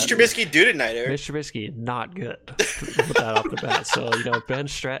did Mitch Trubisky do tonight, Eric? Mitch Trubisky, not good. Put that off the bat. So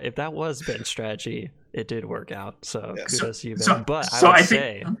if that was Ben's strategy, it did work out. So kudos to you, Ben. But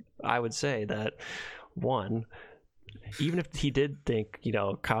I would say that one, even if he did think,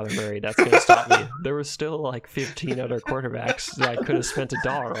 Kyler Murray, that's going to stop me, there was still 15 other quarterbacks that I could have spent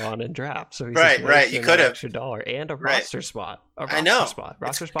 $1 on in draft. So he's right. You could have extra $1 and a roster spot.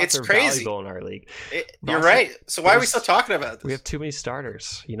 Roster spots it's are crazy. valuable in our league. You're right. So why are we still talking about this? We have too many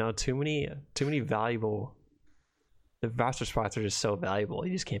starters. Too many valuable. The roster spots are just so valuable.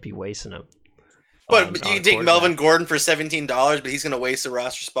 You just can't be wasting them. But you can take Melvin Gordon for $17, but he's going to waste a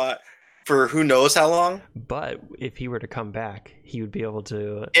roster spot for who knows how long. But if he were to come back, he would be able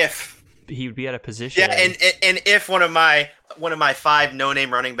to. If he would be at a position. Yeah, and if one of my 5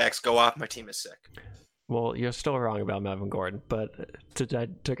 no-name running backs go off, my team is sick. Well, you're still wrong about Melvin Gordon, but to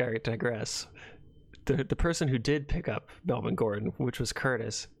digress, the person who did pick up Melvin Gordon, which was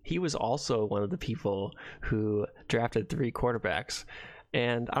Curtis, he was also one of the people who drafted 3 quarterbacks.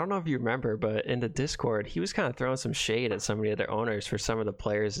 And I don't know if you remember, but in the Discord, he was kind of throwing some shade at some of the other owners for some of the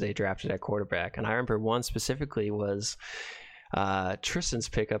players they drafted at quarterback. And I remember one specifically was Tristan's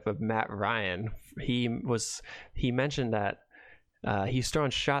pickup of Matt Ryan. He mentioned that he's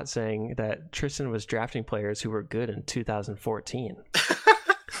throwing shots saying that Tristan was drafting players who were good in 2014.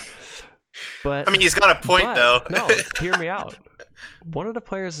 But I mean, he's got a point, though. No, hear me out. One of the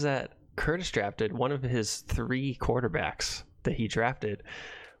players that Curtis drafted, one of his 3 quarterbacks that he drafted,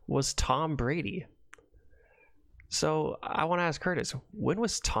 was Tom Brady. So I want to ask Curtis, when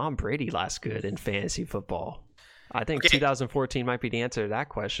was Tom Brady last good in fantasy football? I think 2014 might be the answer to that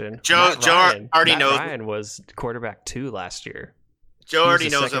question. Joe already knows. Ryan was quarterback 2 last year. Joe already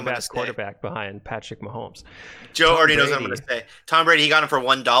He's the knows what second I'm going to best say. quarterback behind Patrick Mahomes. Joe Tom already knows what I'm Brady. going to say. Tom Brady, he got him for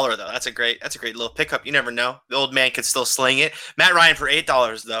 $1 though. That's a great little pickup. You never know. The old man could still sling it. Matt Ryan for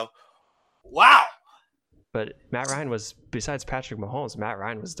 $8 though. Wow. But Matt Ryan was, besides Patrick Mahomes, Matt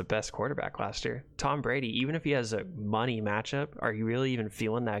Ryan was the best quarterback last year. Tom Brady, even if he has a money matchup, are you really even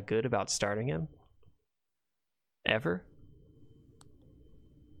feeling that good about starting him? Ever?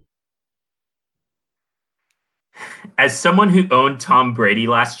 As someone who owned Tom Brady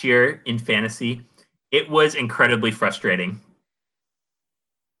last year in fantasy, it was incredibly frustrating.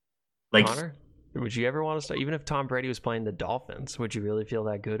 Like, Connor, would you ever want to start, even if Tom Brady was playing the Dolphins, would you really feel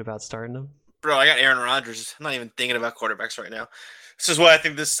that good about starting him? Bro, I got Aaron Rodgers. I'm not even thinking about quarterbacks right now. This is why I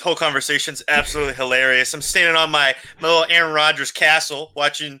think this whole conversation's absolutely hilarious. I'm standing on my little Aaron Rodgers castle,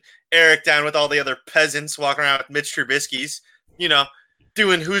 watching Eric down with all the other peasants walking around with Mitch Trubisky's,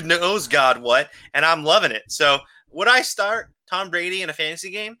 doing who knows God what, and I'm loving it. So would I start Tom Brady in a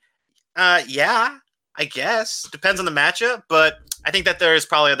fantasy game? Yeah, I guess. Depends on the matchup, but I think that there's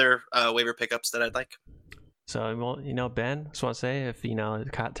probably other waiver pickups that I'd like. So, well, Ben, just want to say, if,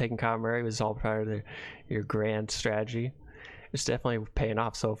 taking Kyle Murray was all part of your grand strategy, it's definitely paying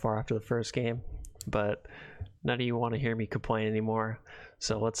off so far after the first game. But none of you want to hear me complain anymore.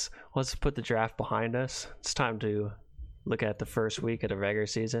 So let's put the draft behind us. It's time to look at the first week of the regular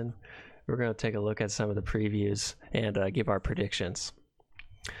season. We're going to take a look at some of the previews and give our predictions.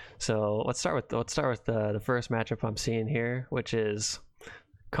 So let's start with the first matchup I'm seeing here, which is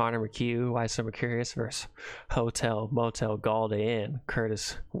Connor McHugh, Why So Mercurius versus Hotel Motel Galde Inn,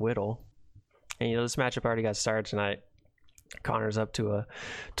 Curtis Whittle. And this matchup already got started tonight. Connor's up to a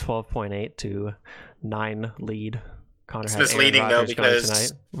 12.8 to 9 lead. Connor it's had misleading Aaron though Rodgers going because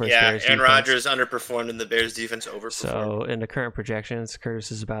tonight Aaron Bears defense. Rodgers underperformed and the Bears defense overperformed. So in the current projections,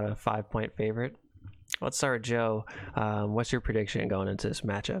 Curtis is about a 5-point favorite. Let's start with Joe. What's your prediction going into this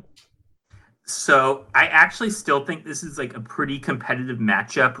matchup? So I actually still think this is like a pretty competitive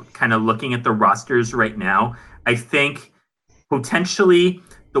matchup, kind of looking at the rosters right now. I think potentially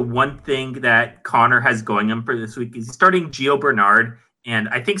the one thing that Connor has going on for this week is he's starting Gio Bernard, and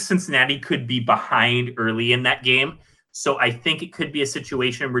I think Cincinnati could be behind early in that game. So I think it could be a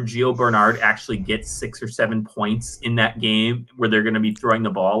situation where Gio Bernard actually gets 6 or 7 points in that game where they're going to be throwing the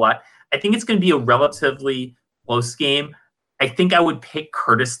ball a lot. I think it's going to be a relatively close game. I think I would pick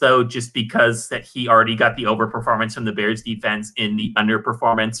Curtis, though, just because that he already got the overperformance from the Bears defense in the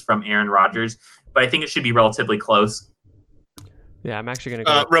underperformance from Aaron Rodgers. But I think it should be relatively close. Yeah, I'm actually going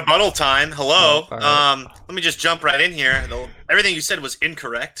to go. Rebuttal time. Hello. Right. Let me just jump right in here. Everything you said was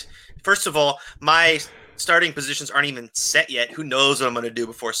incorrect. First of all, my starting positions aren't even set yet. Who knows what I'm going to do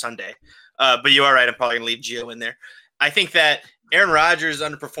before Sunday? But you are right. I'm probably going to leave Gio in there. I think that Aaron Rodgers is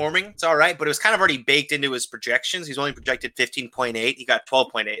underperforming. It's all right, but it was kind of already baked into his projections. He's only projected 15.8. He got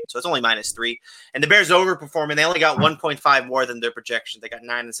 12.8, so it's only -3. And the Bears overperforming. They only got 1.5 more than their projections. They got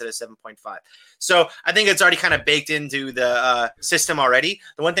 9 instead of 7.5. So I think it's already kind of baked into the system already.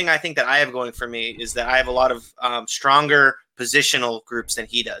 The one thing I think that I have going for me is that I have a lot of stronger positional groups than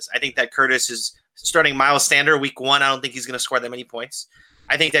he does. I think that Curtis is starting Miles Sanders week 1. I don't think he's going to score that many points.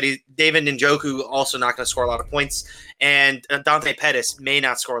 I think that David Njoku also not going to score a lot of points, and Dante Pettis may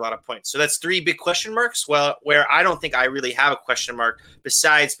not score a lot of points. So that's 3 big question marks. Well, where I don't think I really have a question mark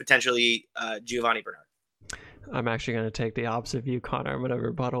besides potentially Giovanni Bernard. I'm actually going to take the opposite view, Connor. I'm going to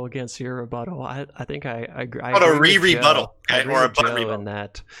rebuttal against your rebuttal. I think I agree. I agree with rebuttal. Joe, I agree or with a Joe rebuttal in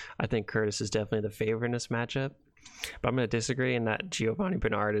that I think Curtis is definitely the favorite in this matchup. But I'm going to disagree in that Giovanni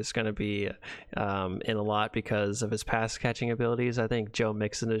Bernard is going to be in a lot because of his pass catching abilities. I think Joe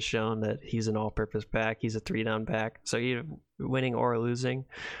Mixon has shown that he's an all-purpose back. He's a 3-down back. So either winning or losing,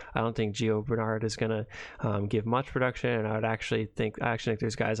 I don't think Gio Bernard is going to give much production. And I actually think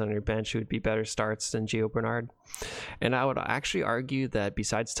there's guys on your bench who would be better starts than Gio Bernard. And I would actually argue that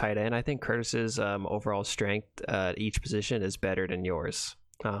besides tight end, I think Curtis's overall strength at each position is better than yours.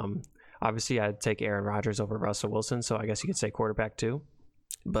 Obviously, I'd take Aaron Rodgers over Russell Wilson, so I guess you could say quarterback too.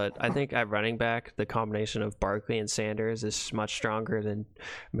 But I think at running back, the combination of Barkley and Sanders is much stronger than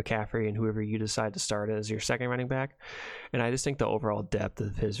McCaffrey and whoever you decide to start as your second running back. And I just think the overall depth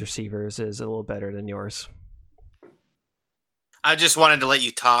of his receivers is a little better than yours. I just wanted to let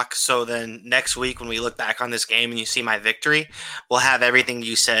you talk, so then next week when we look back on this game and you see my victory, we'll have everything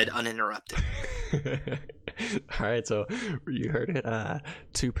you said uninterrupted. All right, so you heard it.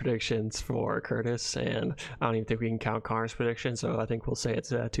 2 predictions for Curtis, and I don't even think we can count Connor's prediction, so I think we'll say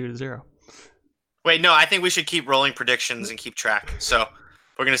it's 2-0. Wait, no, I think we should keep rolling predictions and keep track. So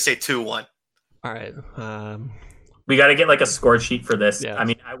we're going to say 2-1. All right. We got to get like a score sheet for this. Yeah. I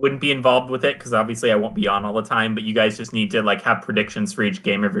mean, I wouldn't be involved with it because obviously I won't be on all the time. But you guys just need to like have predictions for each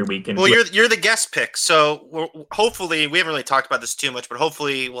game every week. And well, you're the guest pick, so hopefully we haven't really talked about this too much, but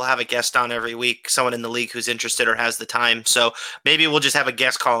hopefully we'll have a guest on every week, someone in the league who's interested or has the time. So maybe we'll just have a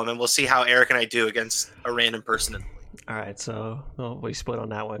guest column and we'll see how Eric and I do against a random person in the league. All right, so we split on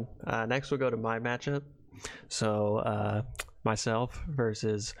that one. Next, we'll go to my matchup. So myself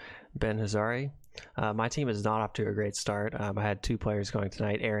versus Ben Hazari. My team is not off to a great start. I had two players going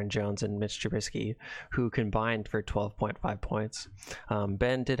tonight, Aaron Jones and Mitch Trubisky, who combined for 12.5 points.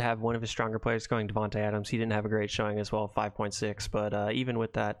 Ben did have one of his stronger players going, Devontae Adams. He didn't have a great showing as well, 5.6. But even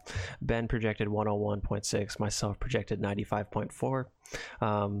with that, Ben projected 101.6. Myself projected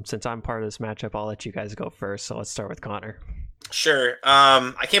 95.4. Since I'm part of this matchup, I'll let you guys go first. So let's start with Connor. Sure.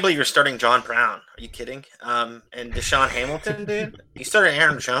 I can't believe you're starting John Brown. Are you kidding? And Deshaun Hamilton, dude. You started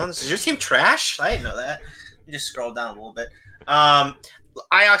Aaron Jones. Is your team trash? I didn't know that. You just scrolled down a little bit. I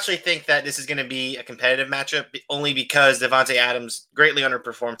actually think that this is going to be a competitive matchup, only because Devontae Adams greatly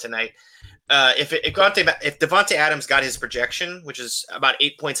underperformed tonight. If Devontae Adams got his projection, which is about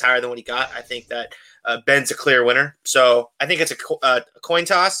 8 points higher than what he got, I think that Ben's a clear winner. So I think it's a coin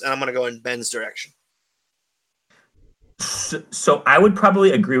toss, and I'm going to go in Ben's direction. So I would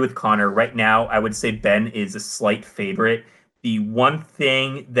probably agree with Connor. Right now, I would say Ben is a slight favorite. The one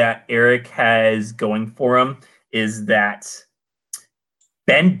thing that Eric has going for him is that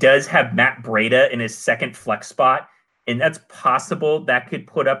Ben does have Matt Breida in his second flex spot, and that's possible that could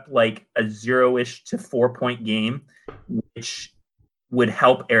put up like a 0-ish to 4-point game, which would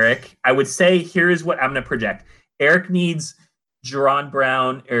help Eric. I would say here is what I'm going to project. Eric needs Jaron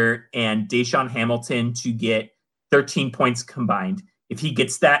Brown and Deshaun Hamilton to get 13 points combined. If he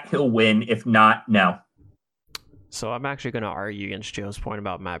gets that, he'll win. If not, no. So I'm actually going to argue against Joe's point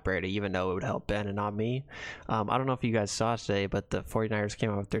about Matt Breida, even though it would help Ben and not me. I don't know if you guys saw today, but the 49ers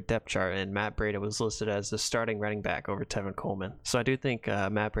came out with their depth chart, and Matt Breida was listed as the starting running back over Tevin Coleman. So I do think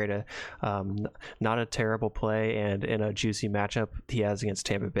Matt Breida, not a terrible play, and in a juicy matchup he has against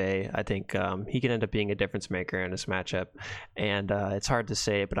Tampa Bay, I think he can end up being a difference maker in this matchup. And it's hard to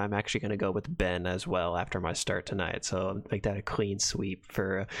say, but I'm actually going to go with Ben as well after my start tonight. So make that a clean sweep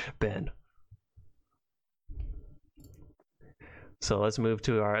for Ben. So let's move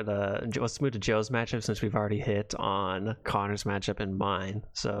to Joe's matchup, since we've already hit on Connor's matchup and mine.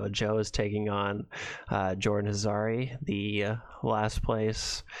 So Joe is taking on Jordan Hazari, the last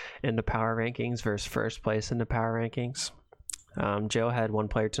place in the power rankings versus first place in the power rankings. Joe had one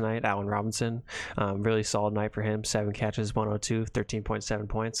player tonight, Allen Robinson. Really solid night for him. 7 catches, 102, 13.7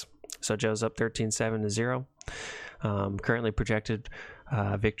 points. So Joe's up 13-7-0. Currently projected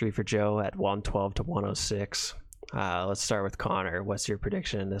victory for Joe at 112 to 106. Let's start with Connor. What's your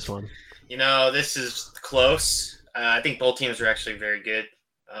prediction in this one? This is close. I think both teams are actually very good.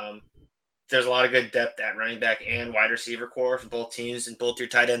 There's a lot of good depth at running back and wide receiver core for both teams, and both your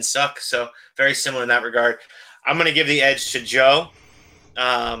tight ends suck. So very similar in that regard. I'm going to give the edge to Joe,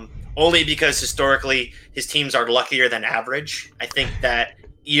 only because historically his teams are luckier than average. I think that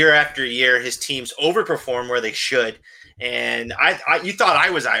year after year his teams overperform where they should. And you thought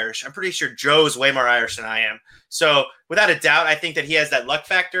I was Irish. I'm pretty sure Joe's way more Irish than I am. So without a doubt, I think that he has that luck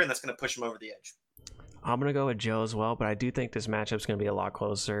factor, and that's going to push him over the edge. I'm going to go with Joe as well, but I do think this matchup's going to be a lot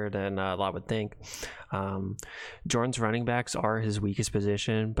closer than a lot would think. Jordan's running backs are his weakest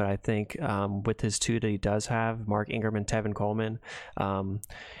position, but I think with his two that he does have, Mark Ingram and Tevin Coleman,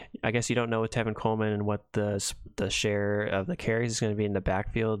 I guess you don't know with Tevin Coleman and what the share of the carries is going to be in the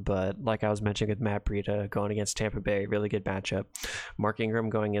backfield, but like I was mentioning with Matt Breida going against Tampa Bay, really good matchup. Mark Ingram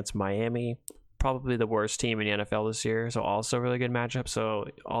going against Miami, probably the worst team in the NFL this year, so also really good matchup. So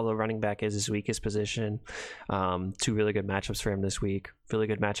although running back is his weakest position, two really good matchups for him this week. Really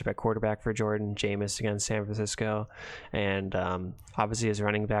good matchup at quarterback for Jordan, Jameis against San Francisco, and obviously his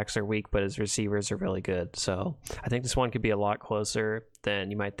running backs are weak, but his receivers are really good. So I think this one could be a lot closer than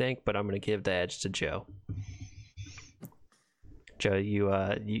you might think, but I'm going to give the edge to Joe. Joe, you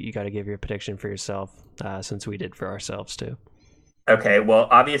got to give your prediction for yourself, since we did for ourselves too. Okay, well,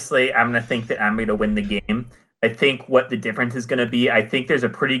 obviously, I'm going to think that I'm going to win the game. I think what the difference is going to be, I think there's a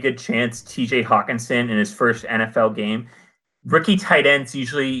pretty good chance TJ Hawkinson in his first NFL game. Rookie tight ends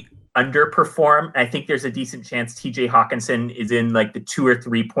usually underperform. I think there's a decent chance TJ Hawkinson is in like the 2 or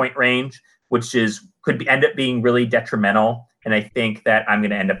 3 point range, which end up being really detrimental. And I think that I'm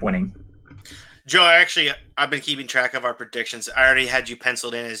going to end up winning. Joe, I've been keeping track of our predictions. I already had you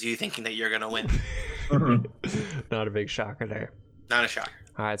penciled in as you thinking that you're going to win. Not a big shocker there. Not a shocker.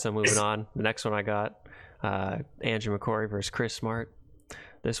 All right, so moving on. The next one I got, Andrew McCory versus Chris Smart.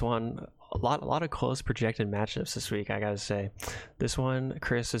 This one, a lot of close projected matchups this week, I gotta say. This one,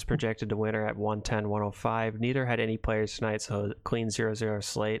 Chris is projected to winner at 110, 105. Neither had any players tonight, so clean 0-0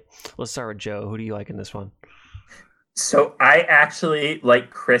 slate. Let's start with Joe. Who do you like in this one? So I actually like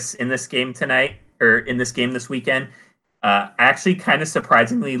Chris in this game tonight, or in this game this weekend. Actually, kind of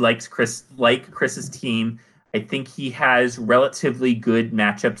surprisingly likes Chris's team. I think he has relatively good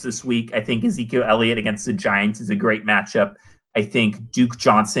matchups this week. I think Ezekiel Elliott against the Giants is a great matchup. I think Duke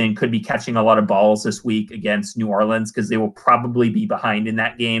Johnson could be catching a lot of balls this week against New Orleans because they will probably be behind in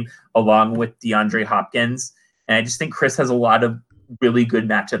that game, along with DeAndre Hopkins. And I just think Chris has a lot of really good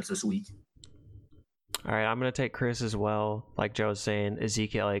matchups this week. All right, I'm going to take Chris as well. Like Joe was saying,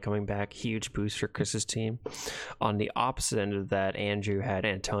 Ezekiel Elliott coming back, huge boost for Chris's team. On the opposite end of that, Andrew had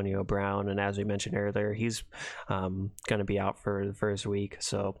Antonio Brown, and as we mentioned earlier, he's going to be out for the first week.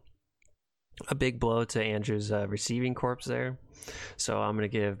 So a big blow to Andrew's receiving corps there. So I'm going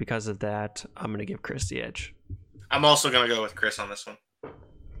to give, because of that, I'm going to give Chris the edge. I'm also going to go with Chris on this one.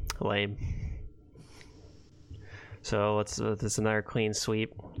 Lame. So this is another clean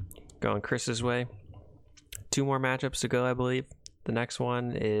sweep going Chris's way. 2 more matchups to go, I believe. The next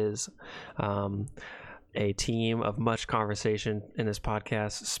one is a team of much conversation in this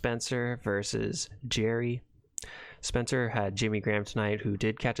podcast, Spencer versus Jerry. Spencer had Jimmy Graham tonight, who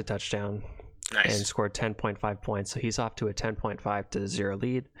did catch a touchdown. Nice. And scored 10.5 points, so he's off to a 10.5 to 0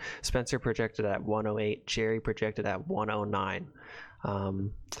 lead. Spencer projected at 108, Jerry projected at 109.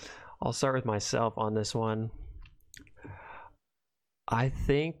 I'll start with myself on this one. I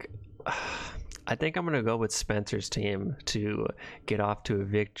think I'm going to go with Spencer's team to get off to a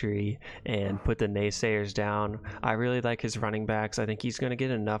victory and put the naysayers down. I really like his running backs. I think he's going to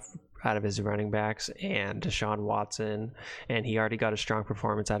get enough out of his running backs and Deshaun Watson, and he already got a strong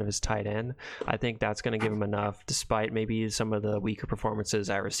performance out of his tight end. I think that's going to give him enough, despite maybe some of the weaker performances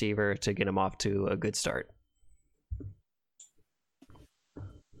at receiver, to get him off to a good start.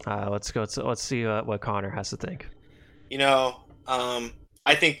 Let's see what Connor has to think.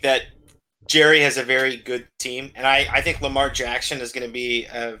 I think that Jerry has a very good team, and I think Lamar Jackson is going to be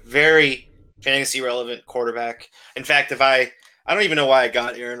a very fantasy-relevant quarterback. In fact, I don't even know why I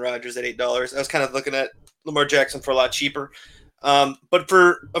got Aaron Rodgers at $8. I was kind of looking at Lamar Jackson for a lot cheaper. But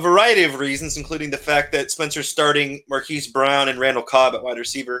for a variety of reasons, including the fact that Spencer's starting Marquise Brown and Randall Cobb at wide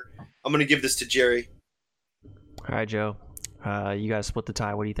receiver, I'm going to give this to Jerry. All right, Joe. You guys split the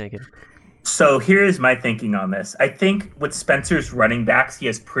tie. What are you thinking? So here's my thinking on this. I think with Spencer's running backs, he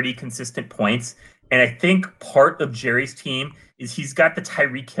has pretty consistent points. And I think part of Jerry's team is he's got the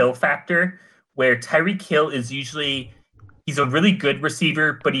Tyreek Hill factor, where Tyreek Hill is usually, he's a really good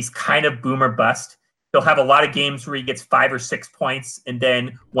receiver, but he's kind of boom or bust. He'll have a lot of games where he gets 5 or 6 points. And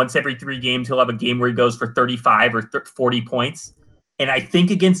then once every 3 games, he'll have a game where he goes for 35 or 40 points. And I think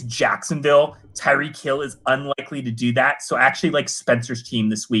against Jacksonville, Tyreek Hill is unlikely to do that. So I actually like Spencer's team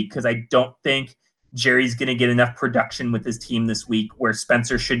this week because I don't think Jerry's going to get enough production with his team this week, where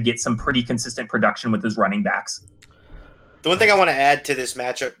Spencer should get some pretty consistent production with his running backs. The one thing I want to add to this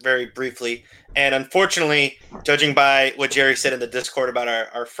matchup very briefly, and unfortunately, judging by what Jerry said in the Discord about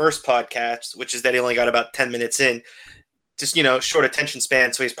our first podcast, which is that he only got about 10 minutes in, just, short attention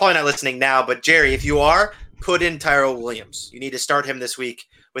span. So he's probably not listening now. But Jerry, if you are, put in Tyrell Williams. You need to start him this week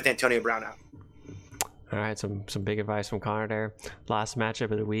with Antonio Brown out. All right, some big advice from Connor there. Last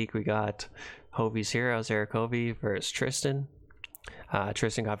matchup of the week, we got Hovey's heroes, Eric Hovey versus Tristan.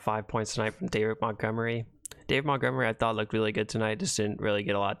 Tristan got 5 points tonight from David Montgomery. David Montgomery, I thought, looked really good tonight, just didn't really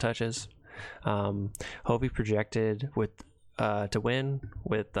get a lot of touches. Hovey projected to win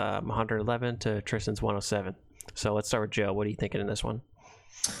with 111 to Tristan's 107. So let's start with Joe. What are you thinking in this one?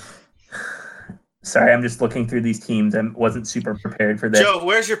 Sorry, I'm just looking through these teams. I wasn't super prepared for this. Joe,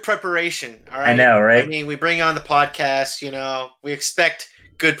 where's your preparation? All right. I know, right? I mean, we bring on the podcast, we expect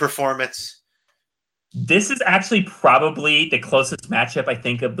good performance. This is actually probably the closest matchup, I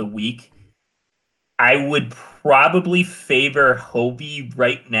think, of the week. I would probably favor Hovey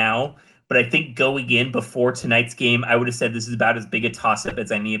right now, but I think going in before tonight's game, I would have said this is about as big a toss-up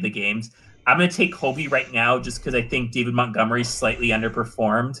as any of the games. I'm going to take Hovey right now just because I think David Montgomery slightly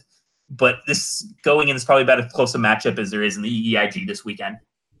underperformed. But this going in is probably about as close a matchup as there is in the EEIG this weekend.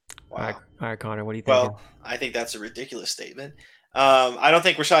 Wow. All right, Connor, what do you think? Well, I think that's a ridiculous statement. I don't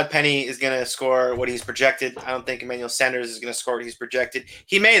think Rashad Penny is going to score what he's projected. I don't think Emmanuel Sanders is going to score what he's projected.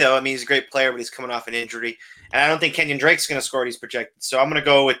 He may, though. I mean, he's a great player, but he's coming off an injury. And I don't think Kenyon Drake's going to score what he's projected. So I'm going to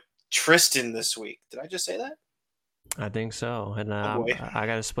go with Tristan this week. Did I just say that? I think so. And I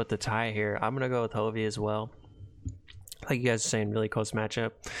got to split the tie here. I'm going to go with Hovey as well. like you guys are saying, really close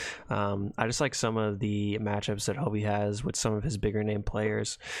matchup. I just like some of the matchups that Hobie has with some of his bigger name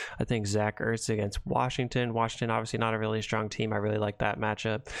players. I think Zach Ertz against Washington. Washington, obviously not a really strong team. I really like that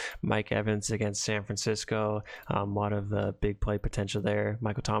matchup. Mike Evans against San Francisco. A lot of big play potential there.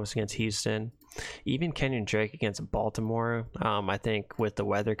 Michael Thomas against Houston. Even Kenyon Drake against Baltimore. I think with the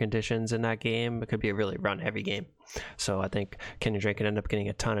weather conditions in that game, it could be a really run-heavy game. So I think Kenyon Drake could end up getting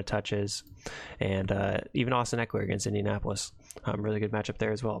a ton of touches. And even Austin Eckler against Indianapolis. Really good matchup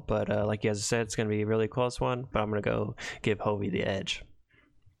there as well. But like you guys said, it's going to be a really close one. But I'm going to go give Hovey the edge.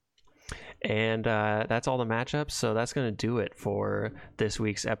 And that's all the matchups. So that's going to do it for this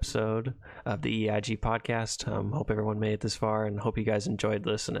week's episode of the EEIG podcast. Hope everyone made it this far and hope you guys enjoyed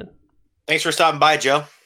listening. Thanks for stopping by, Joe.